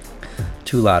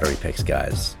 2 lottery picks,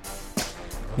 guys.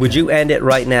 Would you end it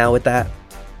right now with that?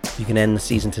 You can end the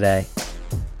season today.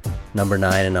 Number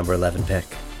 9 and number 11 pick.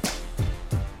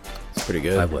 Pretty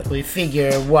good. I would. We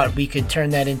figure we could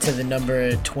turn that into the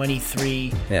number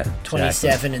 23, 27,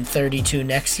 exactly. and 32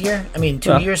 next year? 2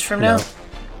 years from now?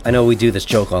 I know we do this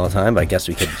joke all the time, but I guess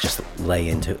we could just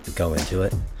go into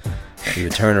it. We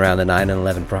would turn around the 9 and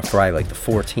 11 probably like the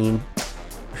 14,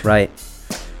 right?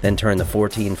 Then turn the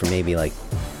 14 for maybe like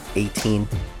 18.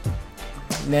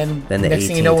 And then the next 18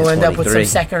 thing you know, we'll end up with 23.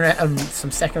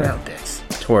 some second round picks.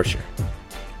 Torture.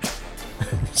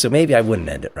 So maybe I wouldn't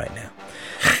end it right now.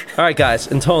 All right, guys,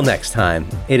 until next time,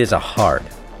 it is a hard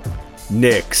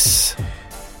Knicks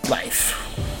life.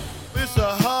 It's a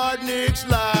hard Knicks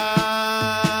life.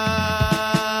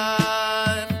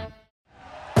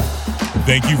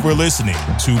 Thank you for listening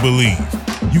to Believe.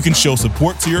 You can show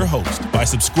support to your host by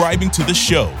subscribing to the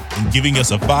show and giving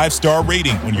us a 5-star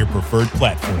rating on your preferred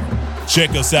platform. Check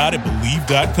us out at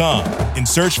Believe.com and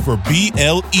search for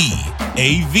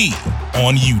BLEAV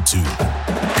on YouTube.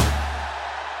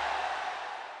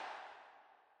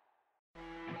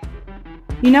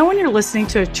 You know when you're listening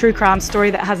to a true crime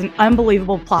story that has an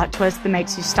unbelievable plot twist that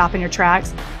makes you stop in your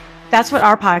tracks? That's what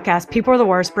our podcast, People Are the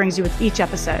Worst, brings you with each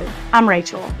episode. I'm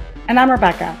Rachel. And I'm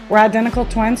Rebecca. We're identical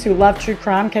twins who love true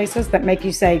crime cases that make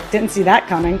you say, didn't see that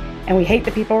coming, and we hate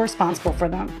the people responsible for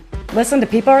them. Listen to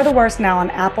People Are the Worst now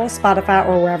on Apple, Spotify,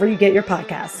 or wherever you get your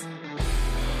podcasts.